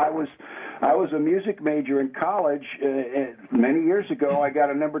 Yeah, I was a music major in college. Many years ago, I got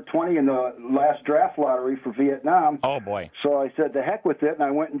a number 20 in the last draft lottery for Vietnam. Oh, boy. So I said, the heck with it, and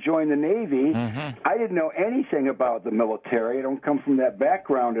I went and joined the Navy. I didn't know anything about the military. I don't come from that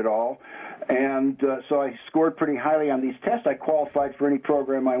background at all. And so I scored pretty highly on these tests. I qualified for any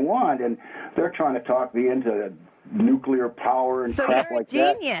program I want, and they're trying to talk me into nuclear power and crap like that. So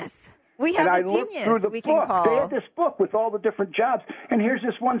you're a genius. We have and a I looked genius through the we book. can call. They had this book with all the different jobs, and here's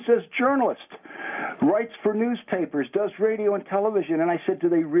this one says journalist, writes for newspapers, does radio and television. And I said, do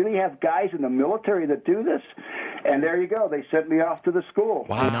they really have guys in the military that do this? And there you go. They sent me off to the school.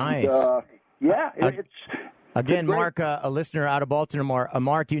 Wow, and, nice. Again, great. Mark, a listener out of Baltimore.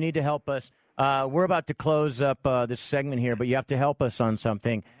 Mark, you need to help us. We're about to close up this segment here, but you have to help us on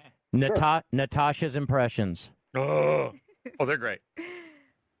something. Natasha's impressions. Oh, they're great.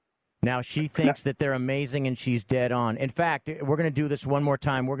 Now, she thinks that they're amazing, and she's dead on. In fact, we're going to do this one more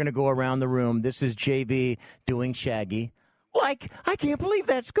time. We're going to go around the room. This is JV doing Shaggy. Like, I can't believe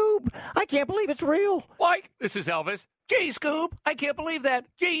that, Scoob. I can't believe it's real. Like, this is Elvis. Gee, Scoob, I can't believe that.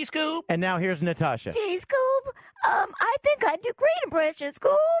 Gee, Scoob. And now here's Natasha. Gee, Scoob, I think I do great impression,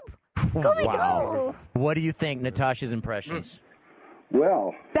 Scoob. Scooby Wow. What do you think, Natasha's impressions?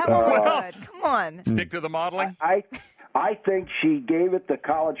 Well, that one was good. Come on. Stick to the modeling? I think she gave it the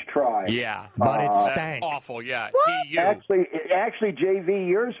college try. Yeah. But it stank. Awful, yeah. Actually, JV,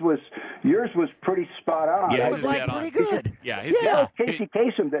 yours was pretty spot on. Yeah, it was like pretty good. Yeah. It was Casey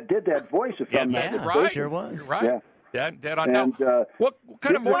Kasem that did that voice, if I'm not mistaken. Right. Sure was. You're right. Yeah. Dead on. And, what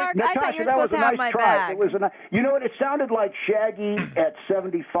kind of morning? Natasha, I thought you were that was supposed a to have nice my try. bag. It was you know what? It sounded like Shaggy at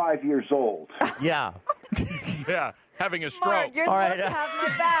 75 years old. Yeah. Yeah. Having a stroke. Mark, you're All supposed right. to have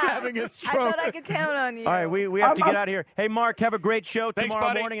my bag. Having a I stroke. thought I could count on you. All right, we have to get out of here. Hey, Mark, have a great show Thanks, tomorrow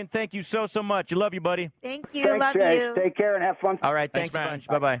buddy. morning, and thank you so much. Love you, buddy. Thank you. Thanks, Love guys. you. Take care and have fun. All right, thanks a bunch.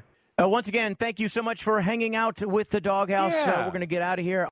 Bye-bye. Once again, thank you so much for hanging out with the Doghouse. Yeah. We're going to get out of here.